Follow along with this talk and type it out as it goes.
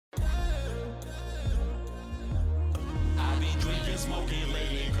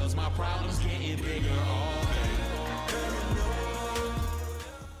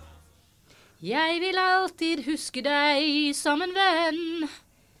Jeg vil alltid huske deg som en venn.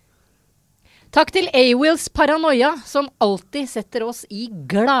 Takk til A-Wills Paranoia, som alltid setter oss i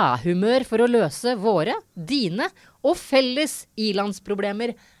gladhumør for å løse våre, dine og felles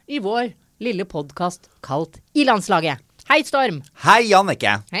ilandsproblemer i vår lille podcast kalt Ilandslaget. Hei, Storm! Hei,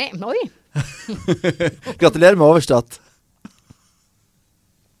 Jannicke! Hei, oi! Gratulerer med overstått.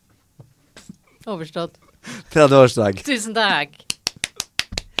 Overstått. 30-årsdag. Tusen takk.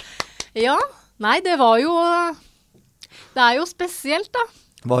 Ja, nei, det var jo... Det er jo spesielt, da.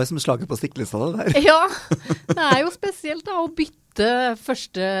 Hva er det som slaget på stikkelista der? Ja, det er jo spesielt da, å bytte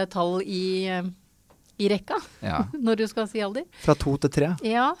første tall i rekka, Ja. når du skal si alder. Fra 2 til 3.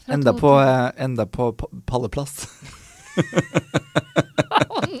 Ja, fra Enda 2 på palleplass.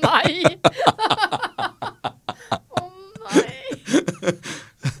 Å nei! Å nei!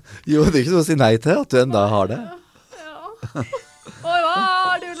 Jo, det er ikke noe å si nei til at du enda har det. Ja. Oi, hva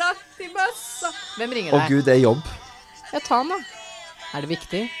har du lagt i møssa? Hvem ringer Å deg? Gud, det er jobb. Jeg tar den da. Er det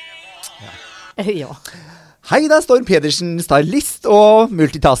viktig? Ja. Ja. Hei, det er Storm Pedersen, stylist og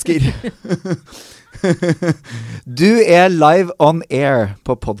multitasker. Du er live on air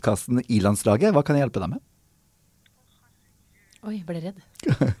på podcasten Ilandslaget. Hva kan jeg hjelpe deg med? Oi, jeg ble redd.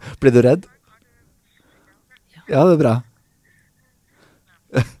 Ble du redd? Ja, det er bra.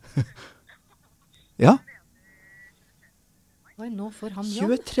 Ja. Oi, nå får han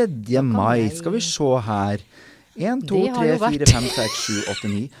jobb. 23. mai, skal vi se her. 1, 2, Det har 3, jo 4, vært. 5, 6, 7, 8,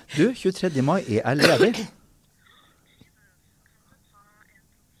 9. Du, 23. mai er ledig.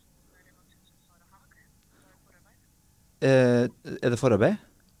 Er det forarbeid?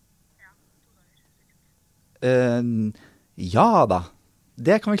 Ja da.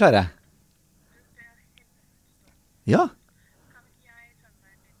 Det kan vi klare. Ja.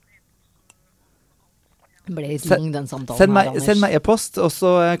 Det ble litt lang den samtalen Send her, Anders. meg e-post, og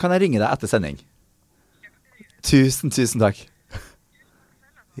så kan jeg ringe deg etter sending. Tusen takk.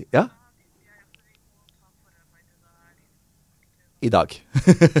 Ja. I dag.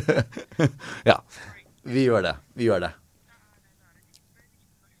 Ja, vi gjør det.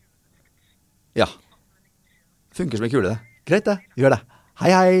 Ja. Funker som en kule det. Greit det, vi gjør det.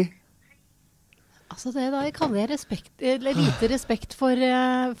 Hei. Altså det da, jeg kaller jeg lite respekt for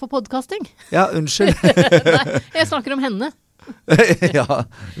podcasting. Ja, unnskyld. Nei, jeg snakker om henne. Ja,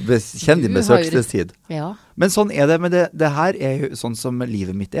 kjenn din besøkstid. Ja. Men sånn er det, men det her er jo sånn som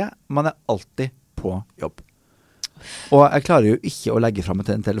livet mitt er. Man er alltid på jobb. Og jeg klarer jo ikke å legge frem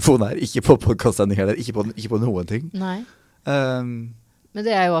en telefon her, ikke på podcastsending heller, ikke på noen ting. Nei. Men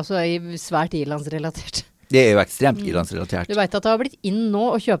det er jo altså svært ilandsrelatert. Det er jo ekstremt ilandsrelatert. Du vet at det har blitt inn nå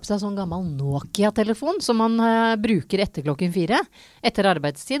å kjøpe seg sånn gammel Nokia-telefon som man bruker etter 4:00, etter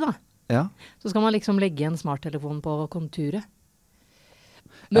arbeidstid da. Ja. Så skal man liksom legge en smarttelefon på kontoret.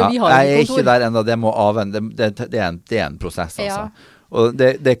 Men Ja, vi har jeg er kontor. ikke der enda, det må avvende, det er en prosess altså. Ja. Og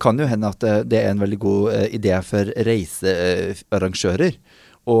det kan jo hende at det er en veldig god idé for reisearrangører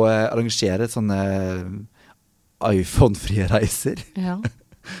å arrangere sånne iPhone-frie reiser. Ja.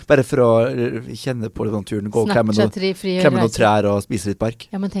 Bare for å kjenne på litt turen, gå og klemme Snapchat-frie noen reiser. trær og spise litt bark.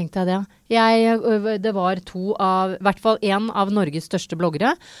 Ja, men tenk deg det. Det var i hvert fall en av Norges største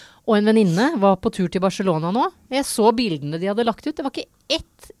bloggere, og en venninne var på tur til Barcelona nå. Jeg så bildene de hadde lagt ut. Det var ikke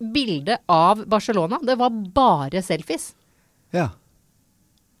ett bilde av Barcelona. Det var bare selfies. Ja.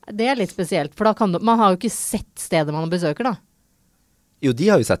 Det er litt spesielt, for man har jo ikke sett stedet man besøker da. Jo, de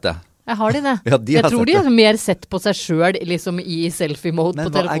har jo sett det. Jeg har de det. Ja, de jeg har tror sett de har det. mer sett på seg selv liksom i selfie-mode Men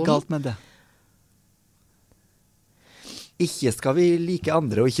på hva telefonen. er galt med det? Ikke skal vi like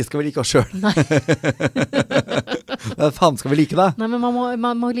andre, og ikke skal vi like oss selv. Nei. Hva faen skal vi like da? Nei, men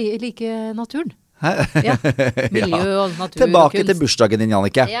man må like naturen. Hæ? Ja. Miljø og natur Tilbake og kunst. til bursdagen din,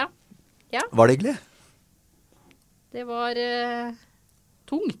 Jannicke. Ja. Ja. Var det hyggelig? Det var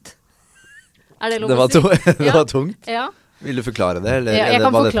tungt. Er det lov Det å var, si? det var tungt. Ja. Vil du forklare det, eller, Ja, jeg eller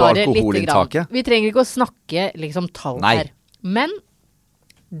kan var det på forklare litt grann. alkoholinntaket? Vi trenger ikke å snakke liksom tall Nei. her. Men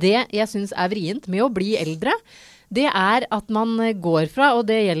det jeg synes er vrient med å bli eldre, det er at man går fra, og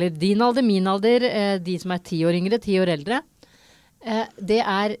det gjelder din alder, min alder, de som er 10 år yngre, 10 år eldre. Det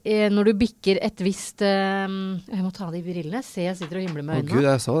er når du bikker et visst, jeg må ta de brillene, se jeg sitter og himler med Å øynene. Gud,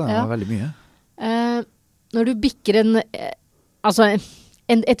 jeg så det, det Ja. var veldig mye. Når du bikker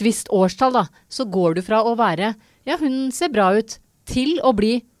et visst årstall da, så går du fra å være, ja, hun ser bra ut, til å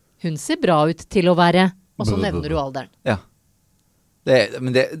bli, hun ser bra ut til å være, og så nevner du alderen. Ja.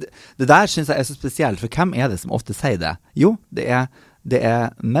 Men det der synes jeg er så spesielt, for hvem er det som ofte sier det? Jo, det er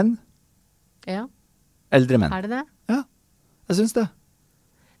menn, Ja, eldre menn. er det det? Ja, jeg synes det.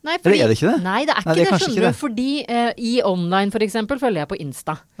 Nei, Eller er det ikke det? Nei, det er ikke Nei, det er det, kanskje skjønner ikke du. Fordi i online, for eksempel, følger jeg på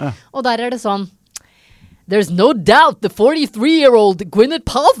Insta. Ja. Og der er det sånn There's no doubt the 43-year-old Gwyneth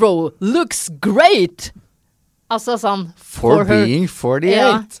Paltrow looks great! Altså sånn For her. being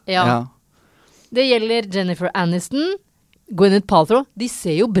 48. Ja. Det gjelder Jennifer Aniston, Gwyneth Paltrow. De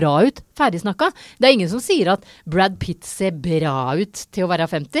ser jo bra ut, ferdig snakka. Det er ingen som sier at Brad Pitt ser bra ut til å være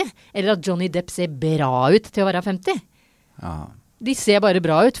 50, eller at Johnny Depp ser bra ut til å være 50. Ja. De ser bare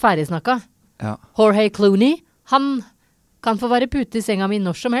bra ut, ferdig snakka. Ja. Jorge Clooney, han kan få være pute i senga mi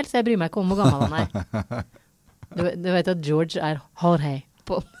når som helst, jeg bryr meg ikke om hvor gammel han er. Du vet at George er Jorge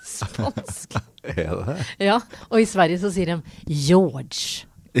på spansk. Er det? Ja, og i Sverige så sier de George.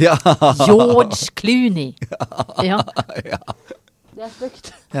 Ja. George Clooney. Ja. Det er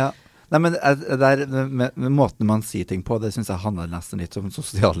stygt. Ja. Nei, men med måten man sier ting på, det synes jeg handler nesten litt om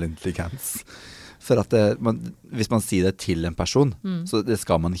sosial intelligens. For at hvis man sier det til en person, så det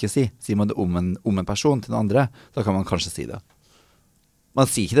skal man ikke si. Sier man det om en person til noen andre, da kan man kanskje si det. Man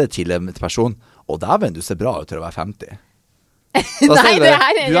sier ikke det til en person, og dæven, du ser bra ut til å være 50. Da Nei, sier det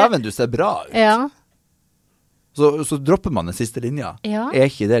er dæven, du ser bra ut. Ja. Så dropper man den siste linja. Ja. Er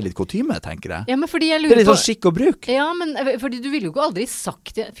ikke det litt kutyme, tenker jeg? Ja, men fordi jeg Det lurer er litt på sånn skikk og bruk. Ja, men fordi du ville jo ikke aldri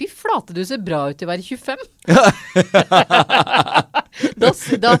sagt det. Fy flate, du ser bra ut til å være 25.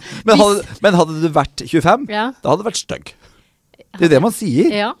 Men hadde du vært 25, Ja. da hadde du vært stygg. Det er det man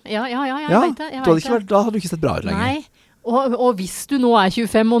sier. Ja, jeg Ja, vet det. da hadde du ikke sett bra ut lenger. Nei, og hvis du nå er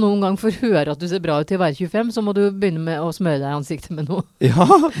 25 og noen gang får høre at du ser bra ut til å være 25, så må du begynne med å smøre deg i ansiktet med noe. Ja,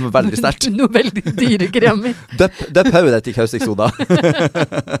 men veldig sterkt. Noe veldig dyre kremer. Døpp hodet ditt i kaustiksoda.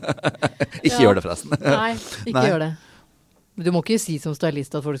 Ikke Ja. gjør det, forresten. Nei, ikke Nei. gjør det. Du må ikke si som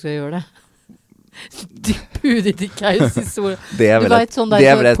stylist at folk skal gjøre det. Dypp hodet ditt i kaustiksoda. Det er Du vel vet, sånn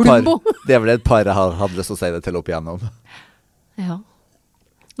der Plumbo. det er vel et par jeg har hatt lyst til å si det til opp igjennom. Ja.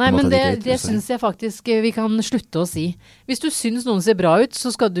 Nei, Du må men ta det, litt det greit, syns jeg faktisk vi kan slutte å si. Hvis du syns noen ser bra ut,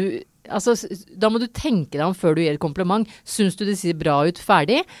 så skal du altså, da må du tenke deg om før du gir et kompliment. Syns du de ser bra ut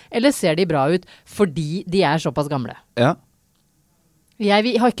ferdig, eller ser de bra ut fordi de er såpass gamle? Ja.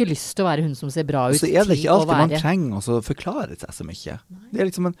 Jeg har ikke lyst til å være hun som ser bra ut. Så er det ikke til å alltid man være- trenger å forklare seg så mye. Det er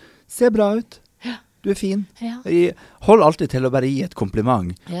liksom en, se bra ut. Du er fin. Ja. Hold alltid til å bare gi et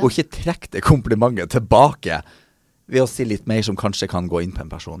kompliment, Ja. og ikke trekk det komplimentet tilbake ved å si litt mer som kanskje kan gå inn på en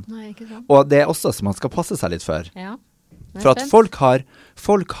person. Nei, ikke sant? Og det er også som man skal passe seg litt for. Ja. Nei, For at spent.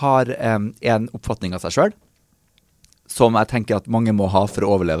 folk har en oppfatning av seg selv, som jeg tenker at mange må ha for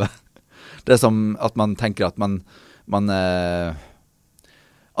å overleve. Det er som at man tenker at man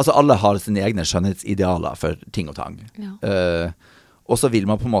altså alle har sine egne skjønnhetsidealer for ting og tang. Ja. Og så vil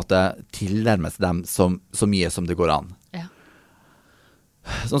man på en måte tilnærme seg dem så mye som det går an. Ja.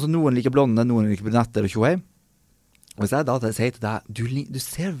 Sånn som noen liker blonde, noen liker brunetter og tjohei. Og hvis jeg da sier til deg,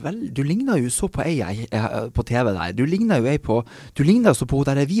 du ligner jo så på ei på TV der. Du ligner jo så på hun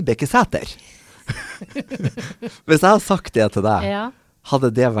der Vibeke Sæter. Hvis jeg har sagt det til deg, Ja.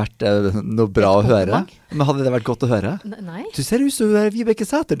 hadde det vært noe bra å Et høre? kompliment? Men hadde det vært godt å høre? Nei. Du ser ut som hun der Vibeke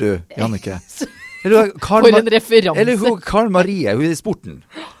Sæter, du, Jannicke. Eller For en referanse. Eller hun Karen Marie, hun er i sporten.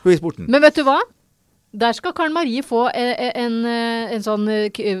 Men vet du hva? Der skal Karen Marie få en sånn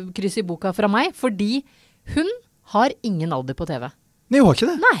kryss i boka fra meg, fordi hun har ingen alder på TV. Nei, hun har ikke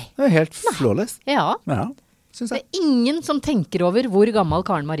det. Nei. Det er helt flawless. Ja. Ja, synes Det jeg. er ingen som tenker over hvor gammel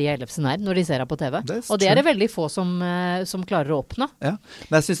Karen Marie Ellefsen er når de ser henne på TV. That's Og det er det true. veldig få som klarer å oppnå. Ja.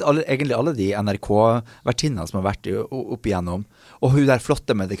 Men jeg synes egentlig alle de NRK-vertinnene som har vært opp igjennom, og hun der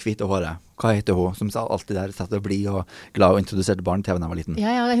flotte med det hvite håret, hva heter hun, som alltid der satt og blid og glad og introduserte barne-TV da jeg var liten?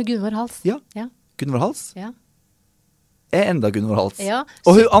 Ja, det er Gunvor Hals. Ja. Ja. Gunvor Hals? Ja. Er enda Gunvor Hals. Ja.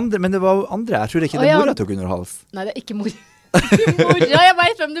 Og hun andre, men det var hun andre, jeg tror ikke det Å, er ja. mora til Gunvor Hals. Nei, det er ikke mor. Mora, jeg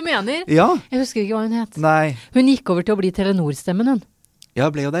vet hvem du mener. Ja, Jeg husker ikke hva hun het. nei. Hun gikk over til å bli Telenor-stemmen, hun. Ja,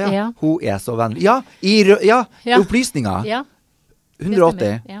 ble jo det, ja. Ja. Hun er så vennlig. Ja, Ja. opplysninger. Ja, det 180.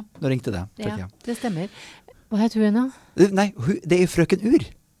 stemmer. Ja. Nå ringte det. Ja, det stemmer. Hva het hun da? Nei, det er jo frøken Ur.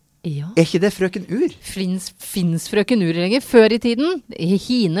 Ja. Er ikke det frøken Ur? Fins frøken Ur lenger? Før i tiden, i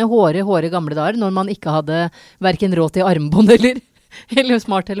hine håre gamle dager, når man ikke hadde hverken råd til armbånd eller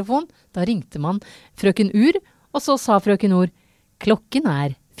smarttelefon, da ringte man frøken Ur, og så sa frøken Ur, klokken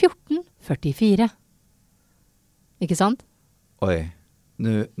er 14:44. Ikke sant? Oi,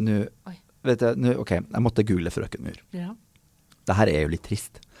 nå, Oi. vet du, ok, jeg måtte google frøken Ur. Ja. Dette er jo litt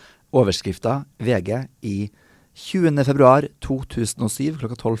trist. Overskrifta VG i 20. februar 2007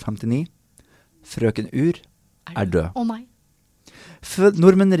 klokka 12:59. Frøken Ur er død. Å nei.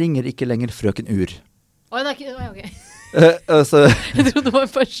 Nordmenn ringer ikke lenger frøken Ur. Oi, det er ikke, ok. Altså, Jeg trodde det var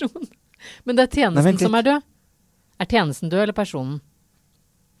en person. Men det er Nei, tjenesten vent litt. som er død. Er tjenesten død, eller personen?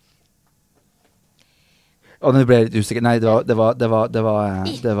 Og nå ble jeg litt usikker. Nei, det var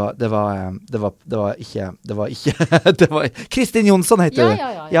ikke Det var Kristin Jonsson heter du.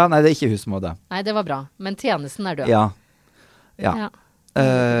 Ja, nei, det er ikke husmor, det. Nei, det var bra. Men tjenesten er død. Ja.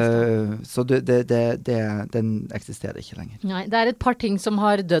 Så den eksisterer ikke lenger. Nei, det er et par ting som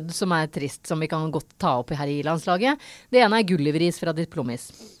har dødd som er trist, som vi kan godt ta opp her i landslaget. Det ene er Gulliveris fra Diplomis.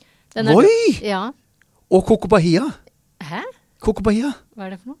 Oi! Ja. Og Coco Bahia. Hæ? Coco Bahia. Hva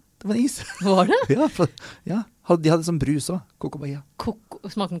er det for noe? Det var en is. Var det? Ja, de hadde sånn brus også, Coco Bahia.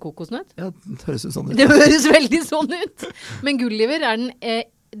 Smaker den kokosnøtt? Ja, det høres ut sånn ut. Det høres veldig sånn ut. Men Gulliver er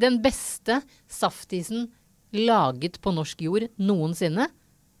den beste saftisen laget på norsk jord noensinne.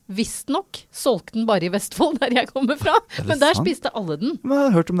 Visst nok solgte den bare i Vestfold, der jeg kommer fra. Men der spiste alle den. Men jeg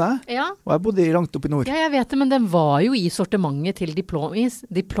har hørt om det. Ja. Og jeg bodde langt oppe i nord. Ja, jeg vet det, men den var jo i sortimentet til Diplomis.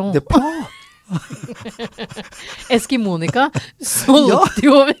 Eskimonika solgte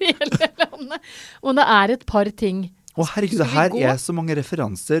jo over hele landet. Og det er et par ting. Å herregud, det her er så mange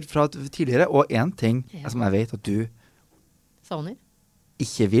referanser fra tidligere. Og en ting som jeg vet at du savner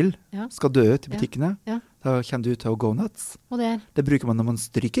ikke vil, skal dø ut i butikkene. Ja. Da kommer du til å go nuts. Og det bruker man når man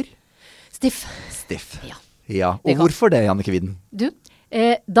stryker. Stiff. Ja. Og hvorfor det, Jannicke Widen? Du,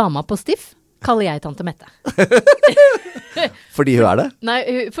 dama på stiff kaller jeg tante Mette. Fordi hun er det? Nei,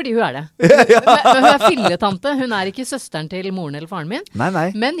 fordi hun er det. Men hun er filletante. Hun er ikke søsteren til moren eller faren min. Nei.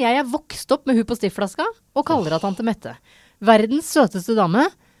 Men jeg er vokst opp med hun på stifflaska og kaller henne tante Mette. Verdens søteste dame.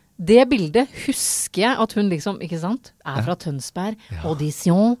 Det bildet husker jeg at hun liksom, ikke sant, er fra Tønsberg,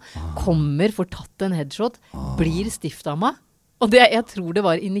 audition, kommer, får tatt en headshot, blir stiffdama. Og jeg tror det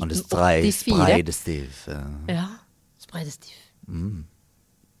var i 1984. Spreidestiv. Ja, spreidestiv.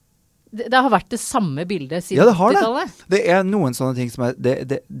 Det har vært det samme bildet siden 80-tallet. Ja, det har det. Det er noen sånne ting som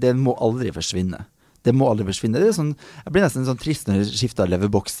det må aldri forsvinne. Det må aldri forsvinne. Det er sånn, jeg blir nesten sånn trist når jeg skifter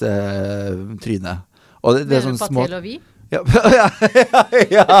leverboks-tryne. Og det er sånn små... Patel og vi? Ja.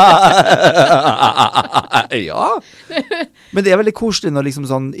 Men det er veldig koselig når liksom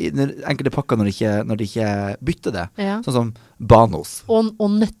sånn enkelte pakker når de ikke bytter det. Sånn som Banos. Og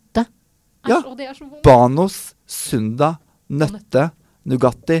nøtte. Ja. Banos, Sunda, nøtte,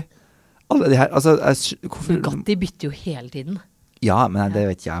 Nugatti. Alle de her, altså, Nugatti bytter jo hele tiden. Ja, men det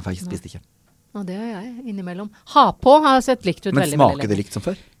vet ikke jeg, for jeg spiste ikke. Ja, det har jeg innimellom. Ha på har sett likt ut. Men veldig, smaker det likt som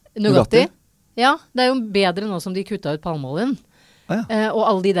før? Nugatti? Ja, det er jo bedre nå som de kutta ut palmeoljen. Og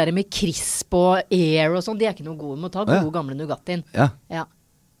alle de der med crisp og air og sånn, de er ikke noe gode med å ta gode gamle Nugattien. Ja,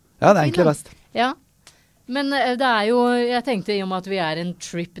 det er egentlig best. Ja, men det er jo, jeg tenkte i og med at vi er en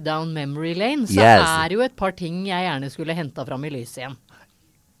trip down memory lane, så er jo et par ting jeg gjerne skulle hentet fram i lyset igjen.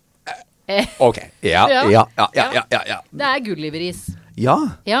 Ok, ja. Det er Gulliveris. Ja.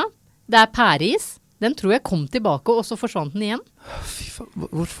 Det er pæreis. Den tror jeg kom tilbake, og så forsvant den igjen. Fy faen,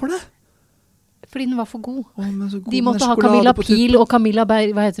 hvorfor det? Fordi den var for god. Så god. De måtte ha Camilla Pil og Camilla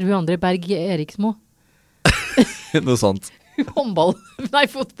Berg, hva heter hun andre? Berg Eriksmo. Noe sånt.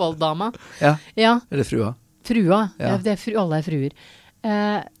 Fotballdama. Ja. Eller frua. Frua. Ja. Alle er fruer.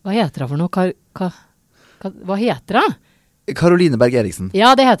 Hva heter hun for noe? Hva heter hun? Caroline Berg Eriksen.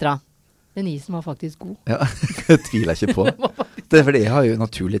 Ja, det heter hun. Den isen var faktisk god. Ja, det tviler jeg ikke på. Det er fordi jeg har jo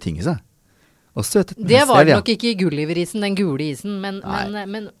naturlige ting i seg. Og det var det nok ikke i Gulliver-isen, den gule isen, men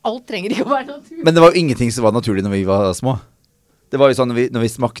alt trenger ikke å være naturlig. Men det var jo ingenting som var naturlig når vi var små. Det var jo sånn, når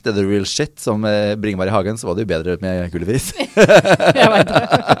vi smakte the real shit som bringebær i hagen, så var det jo bedre med Gulliver-is. Jeg vet det.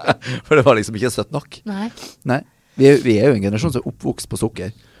 For det var liksom ikke søtt nok. Nei. Vi er jo en generasjon som er oppvokst på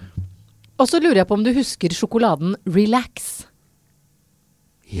sukker. Og så lurer jeg på om du husker sjokoladen Relax.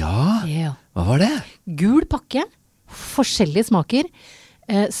 Ja, hva var det? Gul pakke, forskjellige smaker.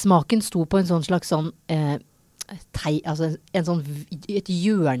 Smaken sto på en sånn slags sånn altså et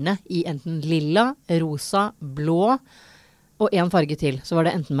hjørne i enten lilla, rosa, blå og en farge til. Så var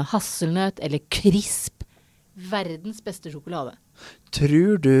det enten med hasselnøt eller krisp. Verdens beste sjokolade.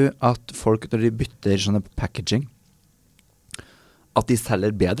 Tror du at folk, når de bytter sånne packaging, at de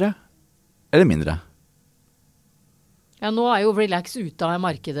selger bedre eller mindre? Ja, nå er jo Relax ute av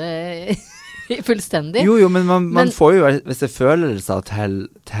markedet fullstendig. Jo, men man får jo hvis det føler seg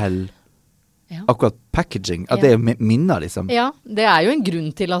til akkurat packaging, at det er minner liksom. Ja, det er jo en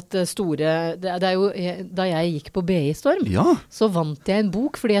grunn til at det er jo, da jeg gikk på BI Storm, så vant jeg en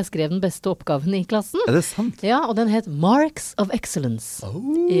bok fordi jeg skrev den beste oppgaven i klassen. Er det sant? Ja, og den het Marks of Excellence.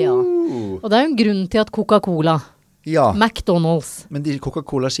 Ja. Og det er jo en grunn til at Coca-Cola, McDonald's. Men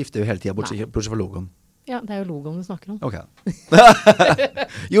Coca-Cola skifter jo hele tiden, bortsett fra logoen. Ja, det er jo logoen du snakker om. Ok.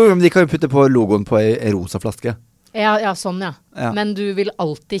 Jo, men de kan jo putte på logoen på en rosa flaske. Ja, sånn, ja. Men du vil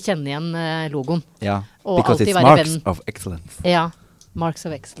alltid kjenne igjen logoen. Ja, og because it's Marks of Excellence. Ja, Marks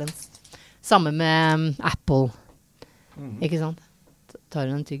of Excellence. Samme med Apple. Ikke sant? Tar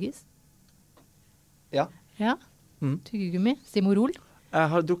du en tyggis? Ja. Ja. Tyggegummi. Stimorol. Jeg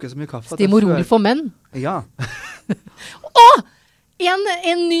har drukket så mye kaffe. Stimorol for menn. Ja.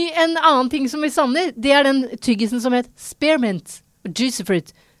 En annen ting som vi savner, det er den tyggisen som heter Spearmint. Juicy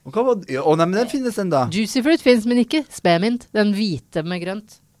Fruit. Nei, men den finnes den da. Juicy Fruit finnes, men ikke Spearmint. Den hvite med grønt.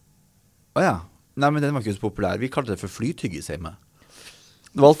 Ja. Nei, men den var ikke så populær. Vi kalte det for flytyggis hjemme.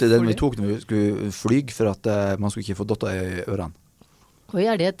 Det var alltid den vi tok når vi skulle flyge, for at man skulle ikke få dotter i ørene. Oi,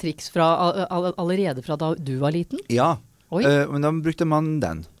 er det et triks allerede fra da du var liten? Ja. Men da brukte man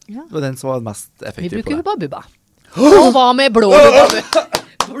den. Ja. Det var den som var mest effektiv på det. Vi bruker Hubba Bubba. Og hva med blå Hubba Bubba?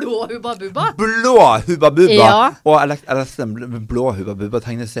 Blå Hubba Bubba? Blå Hubba Bubba! Ja. Og jeg leste den blå Hubba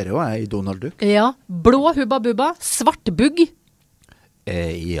Bubba-tegneserie også, i Donald Duck. Ja. Blå Hubba Bubba. Svart bugg.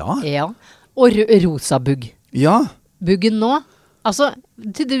 Ja. Ja. Og rosa bugg. Ja. Buggen nå. Altså,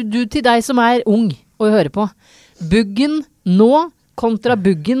 til deg som er ung og hører på. Buggen nå kontra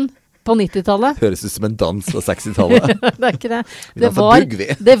buggen på 90-tallet. Høres ut som en dans på 60-tallet. Det er ikke det. Bugg,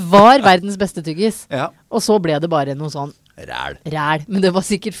 Det var verdens beste tyggis. Ja. Og så ble det bare noe sånn Ræl. Men det var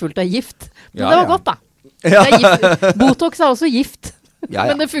sikkert fullt av gift. Men Ja, det var ja. godt, da. Ja. Det er gift. Botox er også gift. Ja.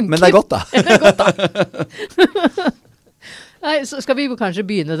 Men det funker. Men det er godt, da. Det er godt, da. Nei, så skal vi kanskje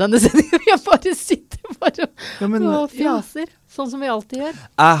begynne denne sendingen. Jeg bare sitter bare og fjaser. Sånn som vi alltid gjør.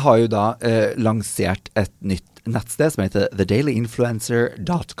 Jeg har jo da lansert et nytt nettsted som heter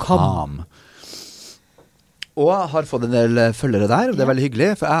thedailyinfluencer.com. Og har fått en del følgere der, og det er veldig hyggelig,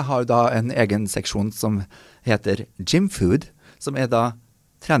 for jeg har jo da en egen seksjon som heter Gymfood, som er da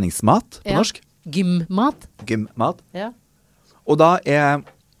treningsmat på norsk. Gymmat. Gymmat. Ja. Og da er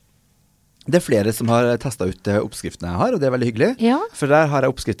det flere som har testet ut oppskriftene jeg har, og det er veldig hyggelig. Ja. For der har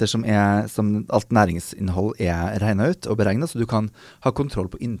jeg oppskrifter som alt næringsinnhold er regnet ut og beregnet, så du kan ha kontroll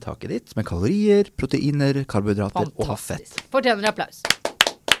på inntaket ditt med kalorier, proteiner, karbohydrater og fett. Fortjener applaus.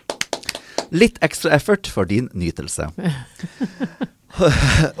 Litt ekstra effort for din nytelse.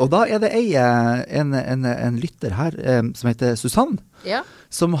 Og da er det en lytter her som heter Susanne,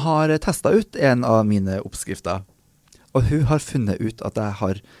 som har testet ut en av mine oppskrifter. Og hun har funnet ut at jeg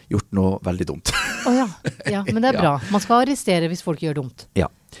har gjort noe veldig dumt. Ja, men det er bra. Man skal arrestere hvis folk gjør dumt. Ja.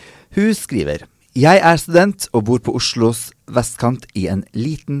 Hun skriver: Jeg er student og bor på Oslos vestkant i en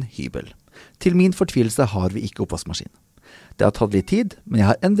liten hybel. Til min fortvilelse har vi ikke oppvaskmaskin. Det har tatt litt tid, men jeg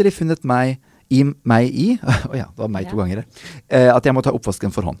har endelig funnet meg i det var meg 2 ganger, at jeg må ta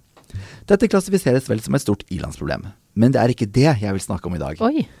oppvasken for hånd. Dette klassifiseres vel som et stort ilandsproblem. Men det er ikke det jeg vil snakke om i dag.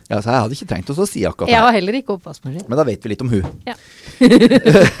 Oi. Ja, så jeg hadde ikke trengt å si akkurat det. Jeg har heller ikke oppvaskmaskin. Men da vet vi litt om hun. Ja.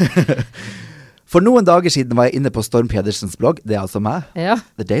 For noen dager siden var jeg inne på Storm Pedersens blogg, det er altså meg, Ja.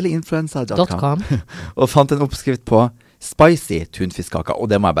 thedailyinfluencer.com, og fant en oppskrift på spicy tunfiskkaka, og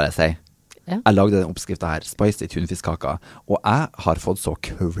det må jeg bare si. Ja. Jeg lagde den oppskriften her, spicy tunfiskkaka, og jeg har fått så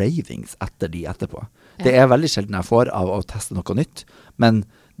cravings etter de etterpå. Ja. Det er veldig sjelden jeg får av å teste noe nytt, men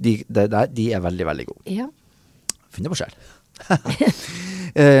de er veldig, veldig gode. Ja. Finner på selv.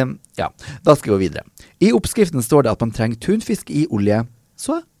 Ja, da skal vi gå videre. I oppskriften står det at man trenger tunfisk i olje,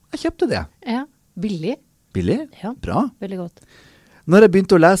 så jeg kjøpte det. Ja. Billig. Billig? Ja. Bra. Veldig godt. Når jeg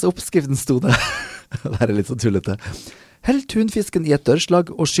begynte å lese oppskriften sto det, det her er litt så tullete, hell tunfisken i et dørslag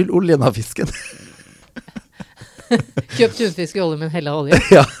og skyll oljen av fisken. Kjøp tunfisk i olje med en helle olje.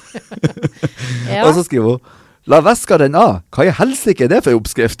 Ja. Ja. Og så skriver hun, la væska den av. Hva i helsike er det for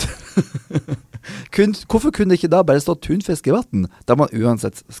oppskrift? Hvorfor kunne det ikke da bare stå tunfisk i vatten, da man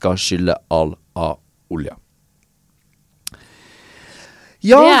uansett skal skylle all av olje?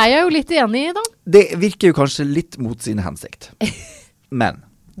 Ja, det er jeg jo litt enig i da. det virker jo kanskje litt mot sin hensikt. Men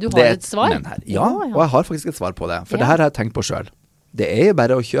Du har det er et svar? men her. Ja, og jeg har faktisk et svar på det. For det her har jeg tenkt på selv. Det er jo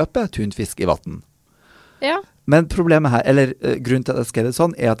bare å kjøpe tunfisk i vatten. Ja. Men problemet her, eller grunnen til at jeg skrev det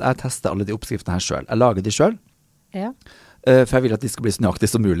sånn, er at jeg tester alle de oppskriftene her selv. Jeg lager de selv, Ja. for jeg vil at de skal bli så nøyaktig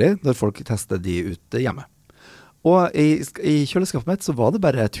som mulig når folk tester de ute hjemme. Og i kjøleskapet mitt så var det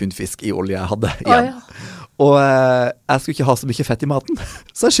bare tunfisk i olje jeg hadde igjen. ja. Og jeg skulle ikke ha så mye fett i maten,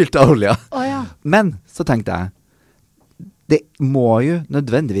 så jeg skylte av olja. Ja. Men så tenkte jeg, det må jo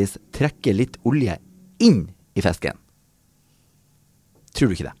nødvendigvis trekke litt olje inn i fisken. Tror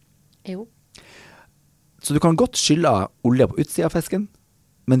du ikke det? Jo. Så du kan godt skylle av olje på utsida av fisken,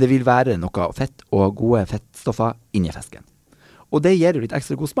 men det vil være noe fett og gode fettstoffer inni fisken. Og det gir jo litt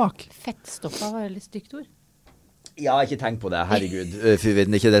ekstra god smak. Fettstoffer var et litt stygt ord. Ja, ikke tenk på det, herregud. For det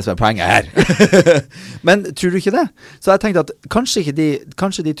er ikke det som er poenget her. Men tror du ikke det? Så jeg tenkte at kanskje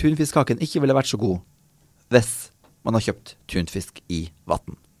de tunfiskkakene ikke ville vært så gode hvis man har kjøpt tunfisk i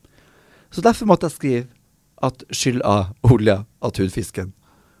vatten. Så derfor måtte jeg skrive at skyll av olja av tunfisken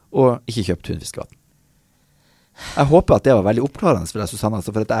og ikke kjøpt tunfiskvann. Jeg håper at det var veldig oppklarende for deg, Susanne,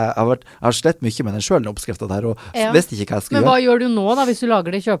 altså, for at jeg har slett mye med den selv, den oppskriften der, og visste ikke hva jeg skulle Men gjøre. hva gjør du nå da, hvis du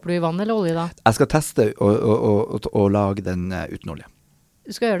lager det? Kjøper du i vann eller olje da? Jeg skal teste å lage den uten olje.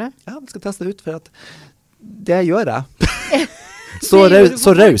 Du skal gjøre det? Ja, jeg skal teste ut, for at det gjør jeg. Så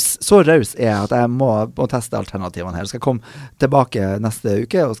raus er jeg at jeg må teste alternativene her. Jeg skal komme tilbake neste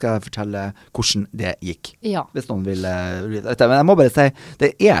uke og skal fortelle hvordan det gikk. Ja. Hvis noen vil dette. Men jeg må bare si,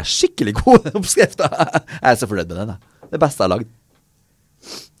 det er skikkelig gode oppskrifter. Jeg er så fornøyd med den. Det beste jeg har lagd.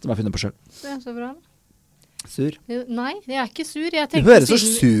 Som jeg har funnet på selv. Det er så bra. Sur. Nei, jeg er ikke sur. Du høres så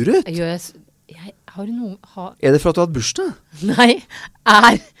sur ut. Har du noen... Er det for at du hadde bursdag? Nei,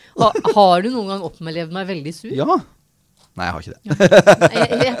 har du noen gang opplevd meg veldig sur? Ja. Nei, jeg har ikke det.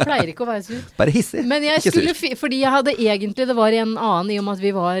 Jeg pleier ikke å være sur. Bare hissig, Men jeg ikke skulle, sur. fordi jeg hadde egentlig, det var en annen, i og med at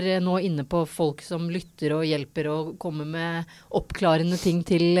vi var nå inne på folk som lytter og hjelper og kommer med oppklarende ting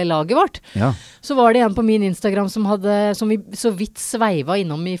til laget vårt. Ja. Så var det en på min Instagram som vi så vidt sveiva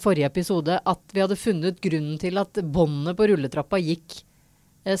innom i forrige episode, at vi hadde funnet grunnen til at båndet på rulletrappa gikk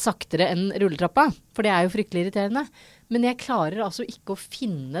saktere enn rulletrappa, for det er jo fryktelig irriterende. Men jeg klarer altså ikke å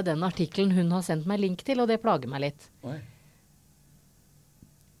finne den artikkelen hun har sendt meg link til, og det plager meg litt. Oi.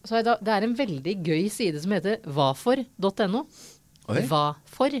 Så det er en veldig gøy side som heter vafor.no.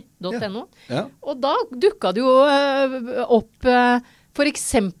 Vafor.no. Ja. Og da dukket det jo opp, for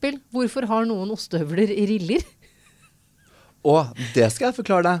eksempel, hvorfor har noen ostehøvler riller? Det skal jeg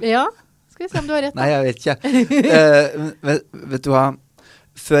forklare deg. Ja, skal vi se om du har rett da. Nei, jeg vet ikke. Vet du hva?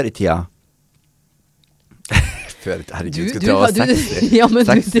 Før i tida. Herregud, skal jeg være 60? Ja, men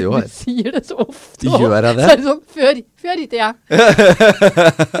 60 år. Du sier det så ofte. Gjør jeg det? Så er det sånn, før i tida.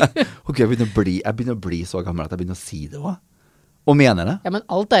 Ok, jeg begynner å bli så gammel at jeg begynner å si det også. Og mener det. Ja, men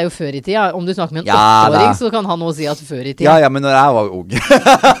alt er jo før i tida. Om du snakker med en 8-åring, så kan han også si at før i tida. Ja, men når jeg var ung.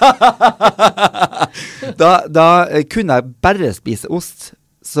 da kunne jeg bare spise ost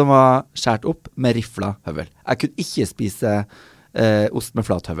som var skjært opp med rifla høvel. Jeg kunne ikke spise ost med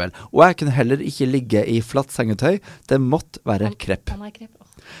flat høvel. Og jeg kunne heller ikke ligge i flatt sengetøy. Det måtte være krepp.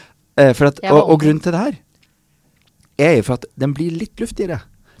 Og grunnen til det her er jo for at den blir litt luftigere.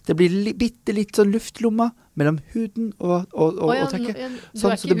 Det blir bitte litt sånn luftlomma mellom huden og tekket.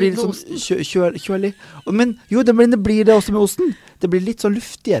 Sånn, så det blir litt sånn kjølig. Men jo, det blir det også med osten. Det blir litt sånn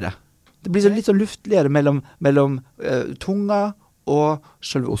luftigere. Det blir litt sånn luftigere mellom tunga og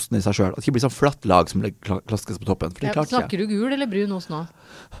selve osten i seg selv. At det ikke blir sånn flatt lag som klaskes på toppen. Snakker du gul eller brun ost nå?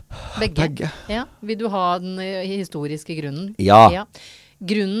 Begge. Ja. Vil du ha den historiske grunnen? Ja.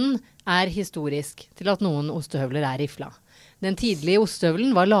 Grunnen er historisk til at noen ostehøvler er rifla. Den tidlige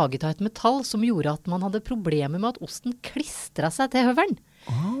ostehøvelen var laget av et metall som gjorde at man hadde problemer med at osten klistret seg til høvelen.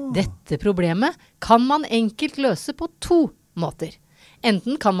 Dette problemet kan man enkelt løse på 2 måter.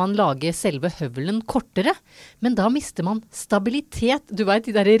 Enten kan man lage selve høvelen kortere, men da mister man stabilitet. Du vet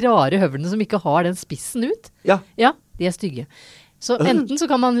de der rare høvelene som ikke har den spissen ut? Ja. Ja, de er stygge. Så enten så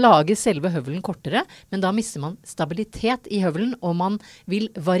kan man lage selve høvelen kortere, men da mister man stabilitet i høvelen, og man vil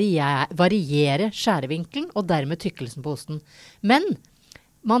variere skjærevinkelen og dermed tykkelsen på osten. Men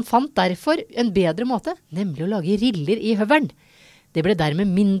man fant derfor en bedre måte, nemlig å lage riller i høvelen. Det ble dermed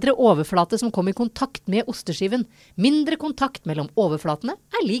mindre overflate som kom i kontakt med osteskiven. Mindre kontakt mellom overflatene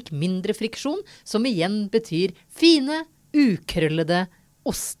er lik mindre friksjon, som igjen betyr fine, ukrøllede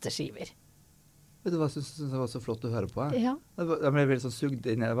osteskiver. Vet du hva jeg synes det var så flott å høre på? Ja. Jeg ble veldig sånn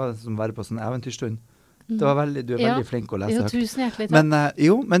sugd inn. Det var som å være på sånn eventyrstund. Du er veldig flink å lese høyt. Tusen hjertelig takk.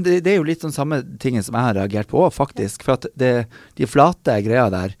 Men det er jo litt sånn samme tingen som jeg har reagert på også, faktisk. For at de flate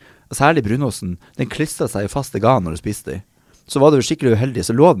greia der, særlig brunosten, den klistret seg jo fast i ganen når du spiste de. Så var du skikkelig uheldig,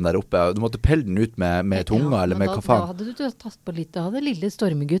 så lå den der oppe, og du måtte pelle den ut med tunga, eller med hva faen. Da hadde du tatt på litt, da hadde lille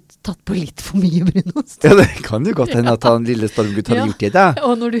stormegutt tatt på litt for mye brunost. Ja, det kan jo godt hende at han lille stormegutt hadde gjort det.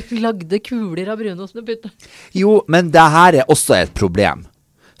 Og når du lagde kuler av brunost med putte. Jo, men det her er også et problem.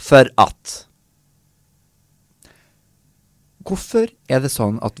 For at hvorfor er det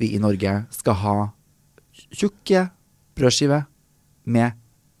sånn at vi i Norge skal ha tjukke brødskiver med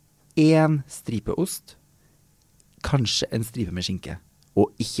 1 stripe ost, kanskje en stripe med skinke,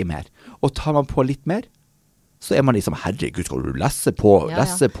 og ikke mer. Og tar man på litt mer, så er man liksom, herregud, skal du lesse på med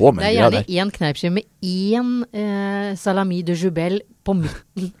det er gjerne 1 kneipskive med 1 salami de jubel på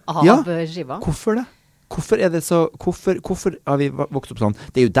midten av skiva. Hvorfor det? Hvorfor har vi vokst opp sånn?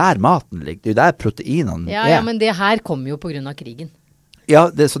 Det er jo der maten ligger, det er jo der proteinene er. Ja, men det her kommer jo på grunn av krigen. Ja,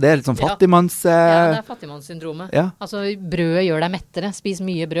 så det er litt sånn fattigmanns... Ja, det er fattigmannssyndromet. Ja. Altså, brødet gjør deg mettere. Spis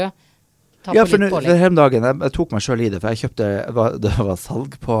mye brød. Ja, for her om dagen, jeg tok meg selv i det, for jeg kjøpte, det var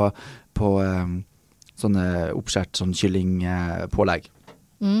salg på sånne oppskjert, sånn kyllingpålegg.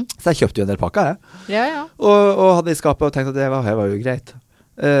 Så jeg kjøpte jo en del pakker, jeg. Ja. Og hadde i skapet og tenkte at det var jo greit.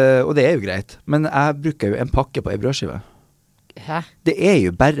 Og det er jo greit. Men jeg bruker jo en pakke på en brødskive. Hæ? Det er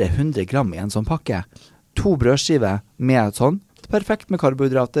jo bare 100 gram i en sånn pakke. 2 brødskiver med sånn. Perfekt med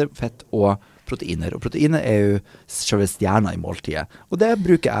karbohydrater, fett og proteiner. Og proteiner er jo selve stjerna i måltidet. Og det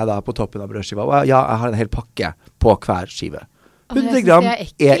bruker jeg da på toppen av brødskiva. Og ja, jeg har en hel pakke på hver skive. 100 gram er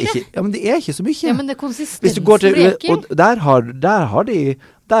ikke... Ja, men det er ikke så mye. Ja, men det konsistensen Hvis du går til, blir ekkel. og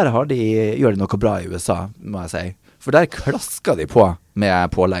gjør de noe bra i USA, må jeg si. For der klasker de på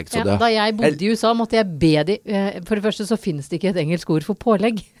med pålegg. Så Ja, da jeg bodde i USA, måtte jeg be de... For det første så finnes det ikke et engelsk ord for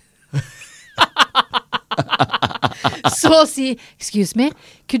pålegg. Så si, excuse me,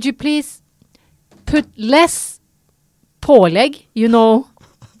 could you please put less pålegg,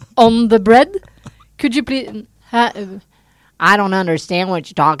 on the bread? Could you please... I don't understand what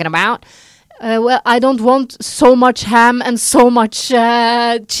you're talking about. Well, I don't want so much ham and so much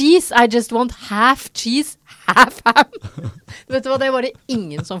cheese. I just want half cheese, half ham. Vet du hva, det var det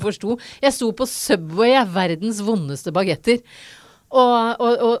ingen som forsto. Jeg sto på Subway, verdens vondeste bagetter, og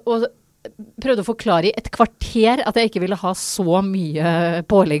prøvde å forklare i et kvarter at jeg ikke ville ha så mye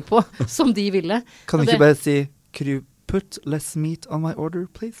pålegg på som de ville. Kan du ikke bare si, could you put less meat on my order,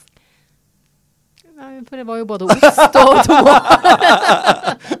 please? Nei, for det var jo både ost og tomat.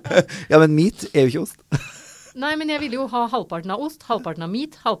 Ja, men meat er jo ikke ost. Nei, men jeg ville jo ha halvparten av ost, halvparten av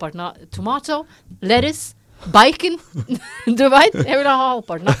meat, halvparten av tomato, lettuce, bacon. Du vet, jeg ville ha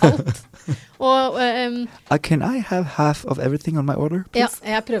halvparten av alt. Og, Can I have half of everything on my order, please?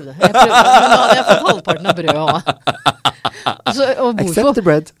 ja, jeg prøvde. Men da hadde jeg fått halvparten av brødet også. Except the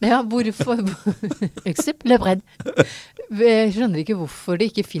bread. Ja, hvorfor? Except le bread. Jeg skjønner ikke hvorfor det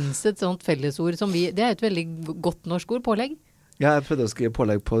ikke finnes et sånt fellesord som vi... Det er et veldig godt norsk ord, pålegg. Ja, jeg prøvde å skrive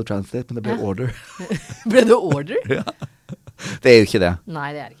pålegg på Translate, men det ble order. Ble det order? Ja. Det er jo ikke det. Nei,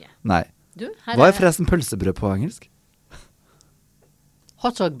 det er det ikke. Nei. Du, Hva er forresten pølsebrød på engelsk?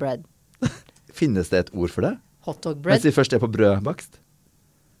 Hot dog bread. Finnes det et ord for det? Hot dog bread. Mens vi først er på brødbakst?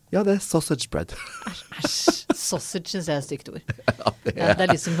 Ja, det er sausage bread. Æsj. Sausage synes jeg er et stygt ord. Ja, det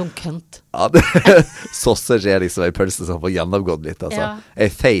er liksom sånn kønt. Ja, sausage er liksom en pølse som får gjennomgått litt, altså. Ja.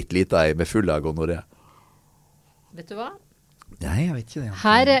 En feit lita med full av gonoré. Vet du hva? Nei, jeg vet ikke det.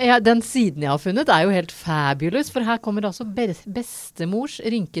 Her, den siden jeg har funnet er jo helt fabulous, for her kommer altså bestemors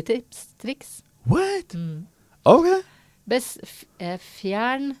rynketips-triks. What? Ok.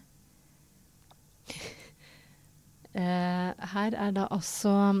 Fjern... her er da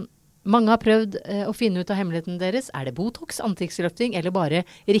altså mange har prøvd å finne ut av hemmeligheten deres. Er det Botox, ansiktsløfting eller bare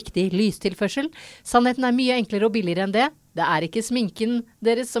riktig lystilførsel? Sannheten er mye enklere og billigere enn det. Det er ikke sminken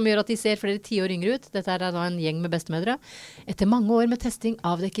deres som gjør at de ser flere 10 år yngre ut. Dette er da en gjeng med bestemødre. Etter mange år med testing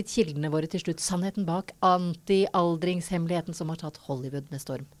avdekket kildene våre til slutt sannheten bak anti-aldringshemmeligheten som har tatt Hollywood med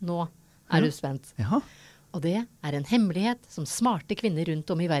storm. Nå er du spent. Ja. Og det er en hemmelighet som smarte kvinner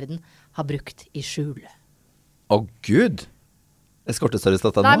rundt om i verden har brukt i skjul. Gud!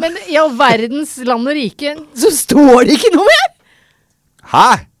 Eskortesørrestaten nå? Nei, men i all verdens land og rike, så står det ikke noe mer! Hæ?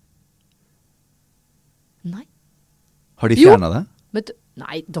 Nei. Har de fjernet det? Men,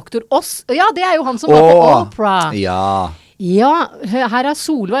 nei, Dr. Oss. Ja, det er jo han som var på Oprah. Ja. Ja, her er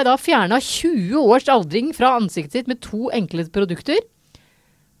Solveig da fjernet 20 års aldring fra ansiktet sitt med 2 enkle produkter.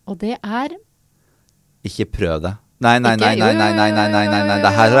 Og det er... Ikke prøv det. Nei. Det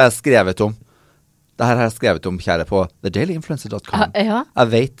her har jeg skrevet om. Det her har jeg skrevet om, kjære, på thedailyinfluencer.com. Ja. Jeg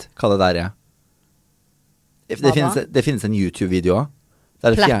vet hva det der er. Det finnes en YouTube-video.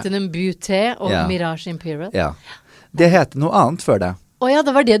 Platinum Beauty og Mirage Imperial. Ja. Det heter noe annet før det. Ja,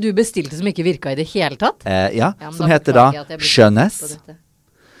 det var det du bestilte som ikke virka i det hele tatt? Ja, som heter da Jeunesse.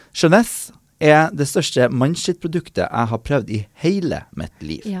 Jeunesse er det største mannskittproduktet jeg har prøvd i hele mitt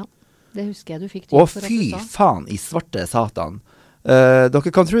liv. Ja, det husker jeg du fikk. Og fy faen i svarte satan.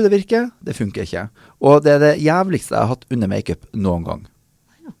 Dere kan tro det virker, det funker ikke. Og det er det jævligste jeg har hatt under make-up noen gang.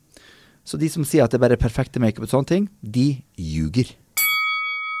 Ja. Så de som sier at det er bare perfekte make-up og sånne ting, de ljuger.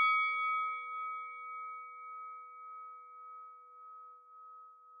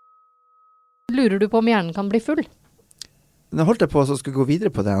 Lurer du på om hjernen kan bli full? Nå holdt jeg på å skulle gå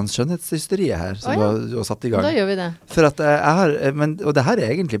videre på det skjønnhetshysteriet her, som du har satt i gang. Da gjør vi det. For at jeg har, og det her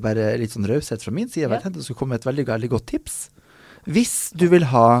er egentlig bare litt sånn raushet fra min side. Jeg tenkte at det skulle komme et veldig, veldig godt tips. Hvis du vil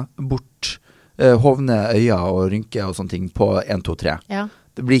ha bort hovne øyne og rynke og sånne ting på 1, 2, 3. Ja.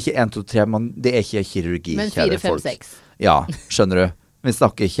 Det blir ikke 1, 2, 3, det er ikke kirurgi. Men 4, 5, 6. Ja, skjønner du. Vi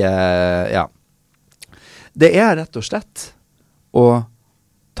snakker ikke, ja. Det er rett og slett å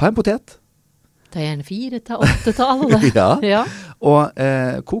ta en potet. Ta gjerne 4, ta 8, ta alle. Ja. Og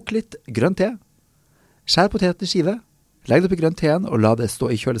koke litt grønn te. Skjær poteten i skive. Legg det oppi grønn teen og la det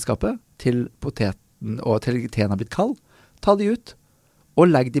stå i kjøleskapet til poteten og til teen har blitt kald. Ta de ut og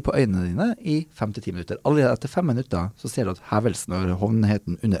legg de på øynene dine i 5-10 minutter. Allerede etter 5 minutter så ser du at hevelsen og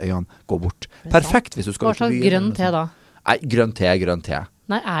hovnheten under øynene går bort. Perfekt hvis du skal... Hva slags grønn te da? Nei, grønn te er grønn te.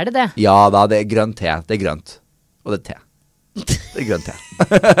 Nei, er det det? Ja da, det er grønn te. Det er grønt. Og det er te. Det er grønn te.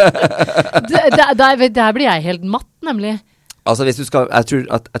 Der blir jeg helt matt, nemlig. Altså hvis du skal, jeg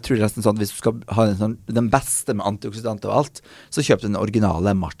tror nesten sånn, hvis du skal ha den beste med antioksidanter og alt, så kjøp den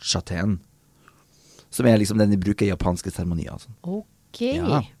originale matcha-teen. Som er liksom den de bruker i japanske seremonier. Altså. Ok.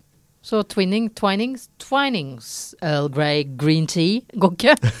 Ja. Så Twinings, Earl Grey, green tea, går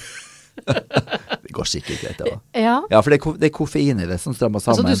ikke? Det går sikkert greit, det da. Ja. Ja, for det er koffein i det som strammer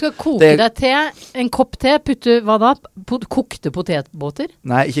sammen. Altså du skal koke deg te, en kopp te, putte, hva da? Kokte potetbåter?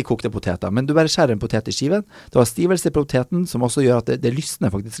 Nei, ikke kokte poteter, men du bare skjærer en potet i skiven. Du har stivelse i poteten, som også gjør at det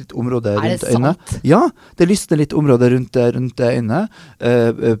lysner faktisk litt område rundt øynene. Sant? Ja, det lysner litt område rundt øynene,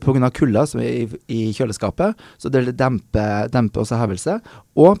 på grunn av kulda som er i kjøleskapet, så det demper også hevelse,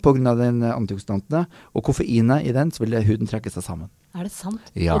 og på grunn av den antioksidantene, og koffeinet i den, så vil huden trekke seg sammen. Er det sant?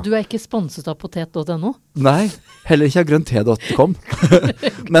 Ja. Og du er ikke sponset av potet.no? Nei, heller ikke av grønte.com.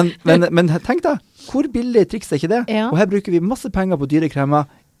 men tenk da, hvor billig triks er ikke det? Ja. Og her bruker vi masse penger på dyrekremer,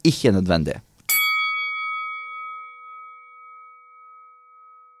 ikke nødvendig.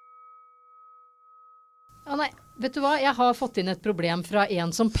 Ja, nei, vet du hva? Jeg har fått inn et problem fra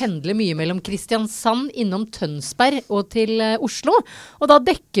en som pendler mye mellom Kristiansand, innom Tønsberg og til Oslo. Og da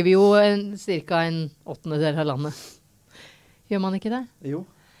dekker vi jo cirka en 1/8 av landet. Gjør man ikke det? Jo.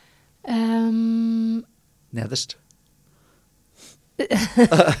 Nederst.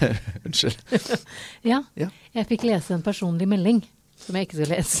 Unnskyld. Ja, Ja. jeg fikk lese en personlig melding, som jeg ikke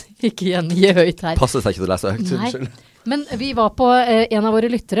skal lese. Ikke gjengi høyt her. Passer seg ikke til å lese høyt, Nei. unnskyld. Men vi var på en av våre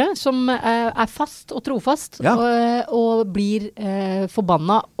lyttere som er fast og trofast, Ja. og blir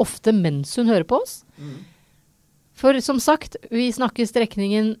forbanna ofte mens hun hører på oss. For som sagt, vi snakker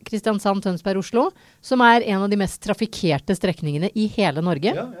strekningen Kristiansand-Tønsberg-Oslo, som er en av de mest trafikkerte strekningene i hele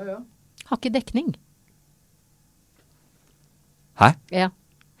Norge. Ja. Har ikke dekning. Hæ? Ja,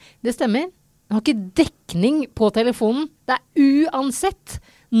 det stemmer. Hun har ikke dekning på telefonen. Det er uansett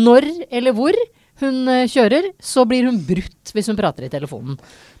når eller hvor hun kjører, så blir hun brutt hvis hun prater i telefonen.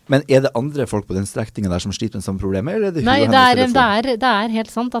 Men er det andre folk på den strekningen der som sliter med samme problemet, eller er det hun Nei, og hennes telefon? det er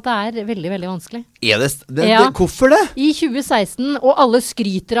helt sant at det er veldig, veldig vanskelig. Er det, Ja. hvorfor det? I 2016, og alle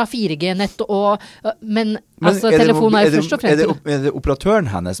skryter av 4G-nett, men altså, er det- telefonen er jo først og fremst... Er det operatøren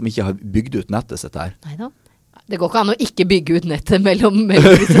hennes som ikke har bygd ut nettet sitt her? Neida. Det går ikke an å ikke bygge ut nettet mellom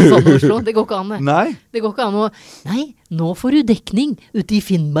Kristiansand og Oslo. Det går ikke an det. Nei. Det går ikke an å... Nei, nå får du dekning ute i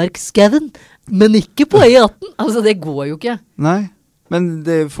Finnmarksskauen, men ikke på E18. Altså, det går jo ikke. Nei. Men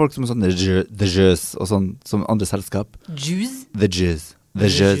det er folk som sånn The Jøs og sånn, som andre selskap. Juice? The Jøs. The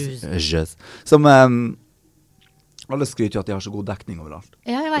Jøs. Som alle skryter jo at de har så god dekning overalt.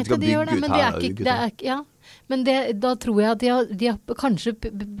 Ja, jeg De vet skal det, de gjør bygge det, ut men her det er og ikke... bygge ut Det der. er, ikke- ja. Men da tror jeg at de har kanskje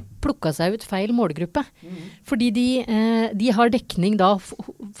plukket seg ut feil målgruppe. Fordi de har dekning da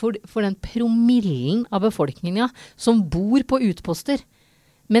for den promillen av befolkningen som bor på utposter,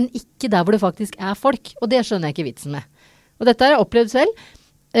 men ikke der hvor det faktisk er folk. Og det skjønner jeg ikke vitsen med. Og dette har jeg opplevd selv.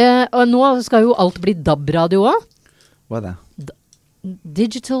 Og nå skal jo alt bli DAB-radio også. Hva er det?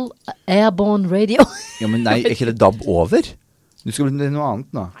 Digital Airborne Radio. Ja, men nei, er ikke det DAB over? Du skal bli noe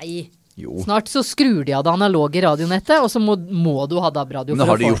annet nå. Nei. Jo. Snart så skrur de av det analoge radionettet, og så må du ha DAB-radio. Men det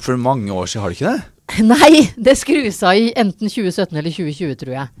har de gjort for mange år siden, har de ikke det? Nei, det skrus av i enten 2017 eller 2020,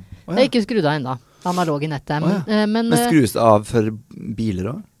 tror jeg. Å, ja. Det er ikke skrudd av enda, analoge nettet. Å, ja. Men skrus av for biler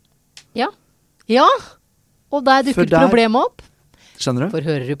også? Ja, og der dukker problemet opp. Skjønner du? For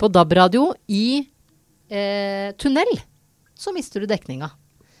hører du på DAB-radio i tunnel, så mister du dekninga.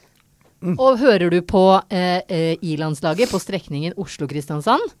 Og hører du på I-landslaget på strekningen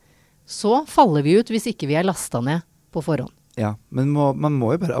Oslo-Kristiansand, så faller vi ut hvis ikke vi er lastet ned på forhånd. Ja, men man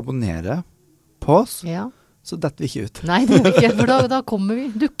må jo bare abonnere på oss, Ja. så detter vi ikke ut. Nei, det gjør vi ikke, for da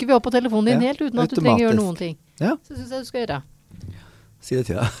dukker vi opp på telefonen din Ja, helt uten at du trenger å gjøre automatisk. noen ting. Ja, Så synes jeg du skal gjøre. si det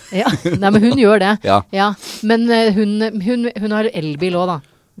til deg. Ja, nei, men hun gjør det. Ja. Ja, men hun har elbil også da.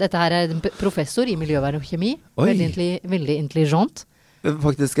 Dette her er en professor i miljøvern og kjemi. Oi. Veldig intelligent.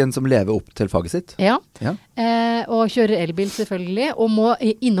 Faktisk en som lever opp til faget sitt. Ja, Ja. og kjører elbil selvfølgelig, og må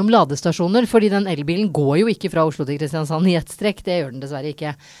innom ladestasjoner, fordi den elbilen går jo ikke fra Oslo til Kristiansand i ett strekk, det gjør den dessverre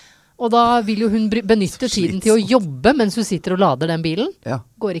ikke. Og da vil jo hun benytte tiden til å jobbe mens hun sitter og lader den bilen. Ja.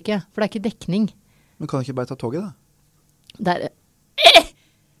 Går ikke, for det er ikke dekning. Men kan du ikke bare ta toget da? Der.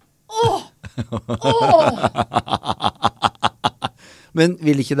 Men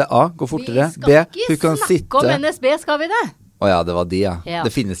vil ikke det A, gå fortere? Vi B, skal hun ikke kan snakke sitte... om NSB, skal vi det? Åja, det var de, ja. Ja.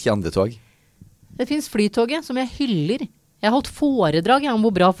 Det finnes ikke andre tog. Det finnes Flytoget, som jeg hyller. Jeg har holdt foredrag om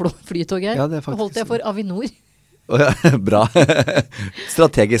hvor bra Flytoget er. Ja, det er faktisk... Det holdt jeg for Avinor. Bra.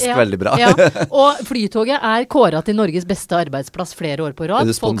 Strategisk veldig bra. Ja. Og Flytoget er kåret til Norges beste arbeidsplass flere år på rad. Er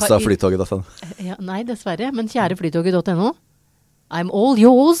du sponset av Flytoget, da? Sånn? Ja, nei, dessverre. Men kjære flytoget.no. I'm all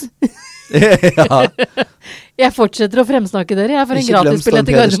yours. Ja. Jeg fortsetter å fremsnakke dere. Jeg får en Ikke glem gratisbillett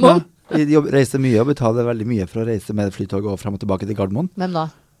til Stan Pedersen, Gardermoen. da. Vi reiser mye og betaler veldig mye for å reise med Flytoget og frem og tilbake til Gardermoen. Hvem da?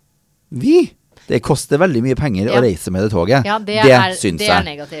 Vi! Det koster veldig mye penger å reise med det toget. Ja, det syns er jeg.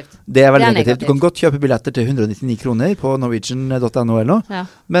 negativt. Det er veldig negativt. Du kan godt kjøpe billetter til 199 kroner på norwegian.no eller noe. Ja.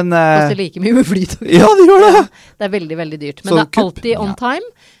 Men Det koster like mye med Flytoget. ja, det gjør det! Det er veldig, veldig dyrt. Men Så det er alltid on time.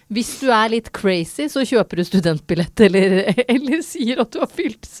 Hvis du er litt crazy, så kjøper du studentbillett, eller sier at du har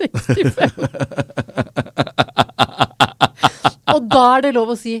fylt 65. Og da er det lov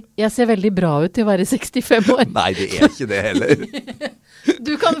å si, jeg ser veldig bra ut til å være 65 år. Nei, det er ikke det heller.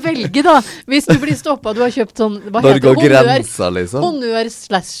 Du kan velge da, hvis du blir stoppet, du har kjøpt sånn, hva Når heter går grensa, liksom?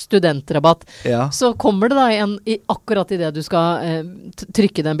 Honnør/studentrabatt. Ja. Så kommer det da akkurat i det du skal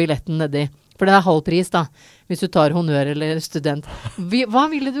trykke den billetten nedi. For det er halv pris da, hvis du tar honnør eller student. Hva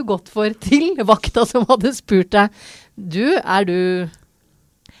ville du gått for til vakta som hadde spurt deg? Er du...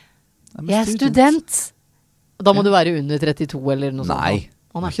 Jeg er student. Da må du være under 32 eller noe sånt. Nei,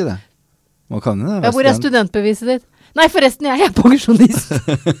 Å, nei. ikke det. Man kan jo være Ja, hvor er studentbeviset ditt? Nei, forresten, jeg er pensjonist. Det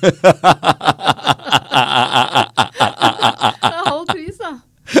er halv pris da.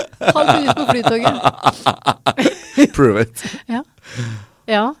 Halv pris på Flytoget. Prove it. Ja.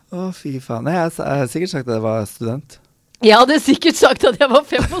 Ja. Å, fy faen. Nei, jeg har sikkert sagt at jeg var student. Jeg hadde sikkert sagt at jeg var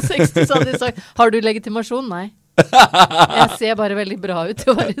 65, så hadde jeg sagt, har du legitimasjon? Nei. Jeg ser bare veldig bra ut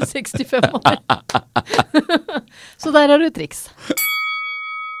til å være 65 år. Så der har du triks.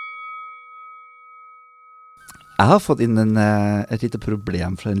 Jeg har fått inn et lite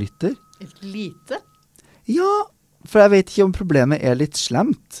problem fra en lytter. Et lite? Ja, for jeg vet ikke om problemet er litt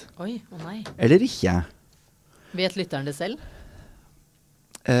slemt. Oi, å nei. Eller ikke. Vet lytteren det selv?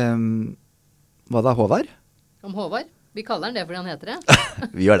 Hva da, Håvard? Om Håvard? Vi kaller han det fordi han heter det.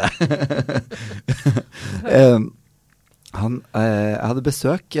 Vi gjør det. Jeg hadde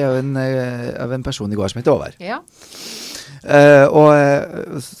besøk av en person i går som heter Håvard. Ja.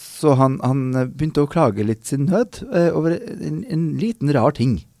 Så han begynte å klage litt sin nød over en liten rar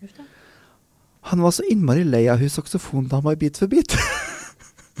ting. Han var så innmari lei av hun saksofondama i Bit for bit.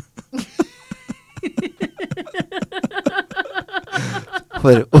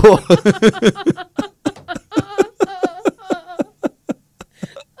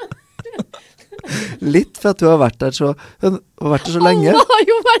 Litt for at du har vært der så lenge. Alle har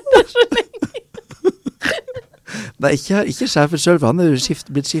jo vært der så lenge. Nei, ikke sjefen selv, for han er jo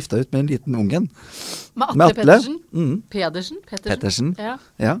blitt skiftet ut med en liten ungen. Med Atle Pettersen? Mm. Pettersen? Ja.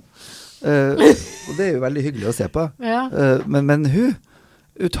 Og det er jo veldig hyggelig å se på. Ja. Men hun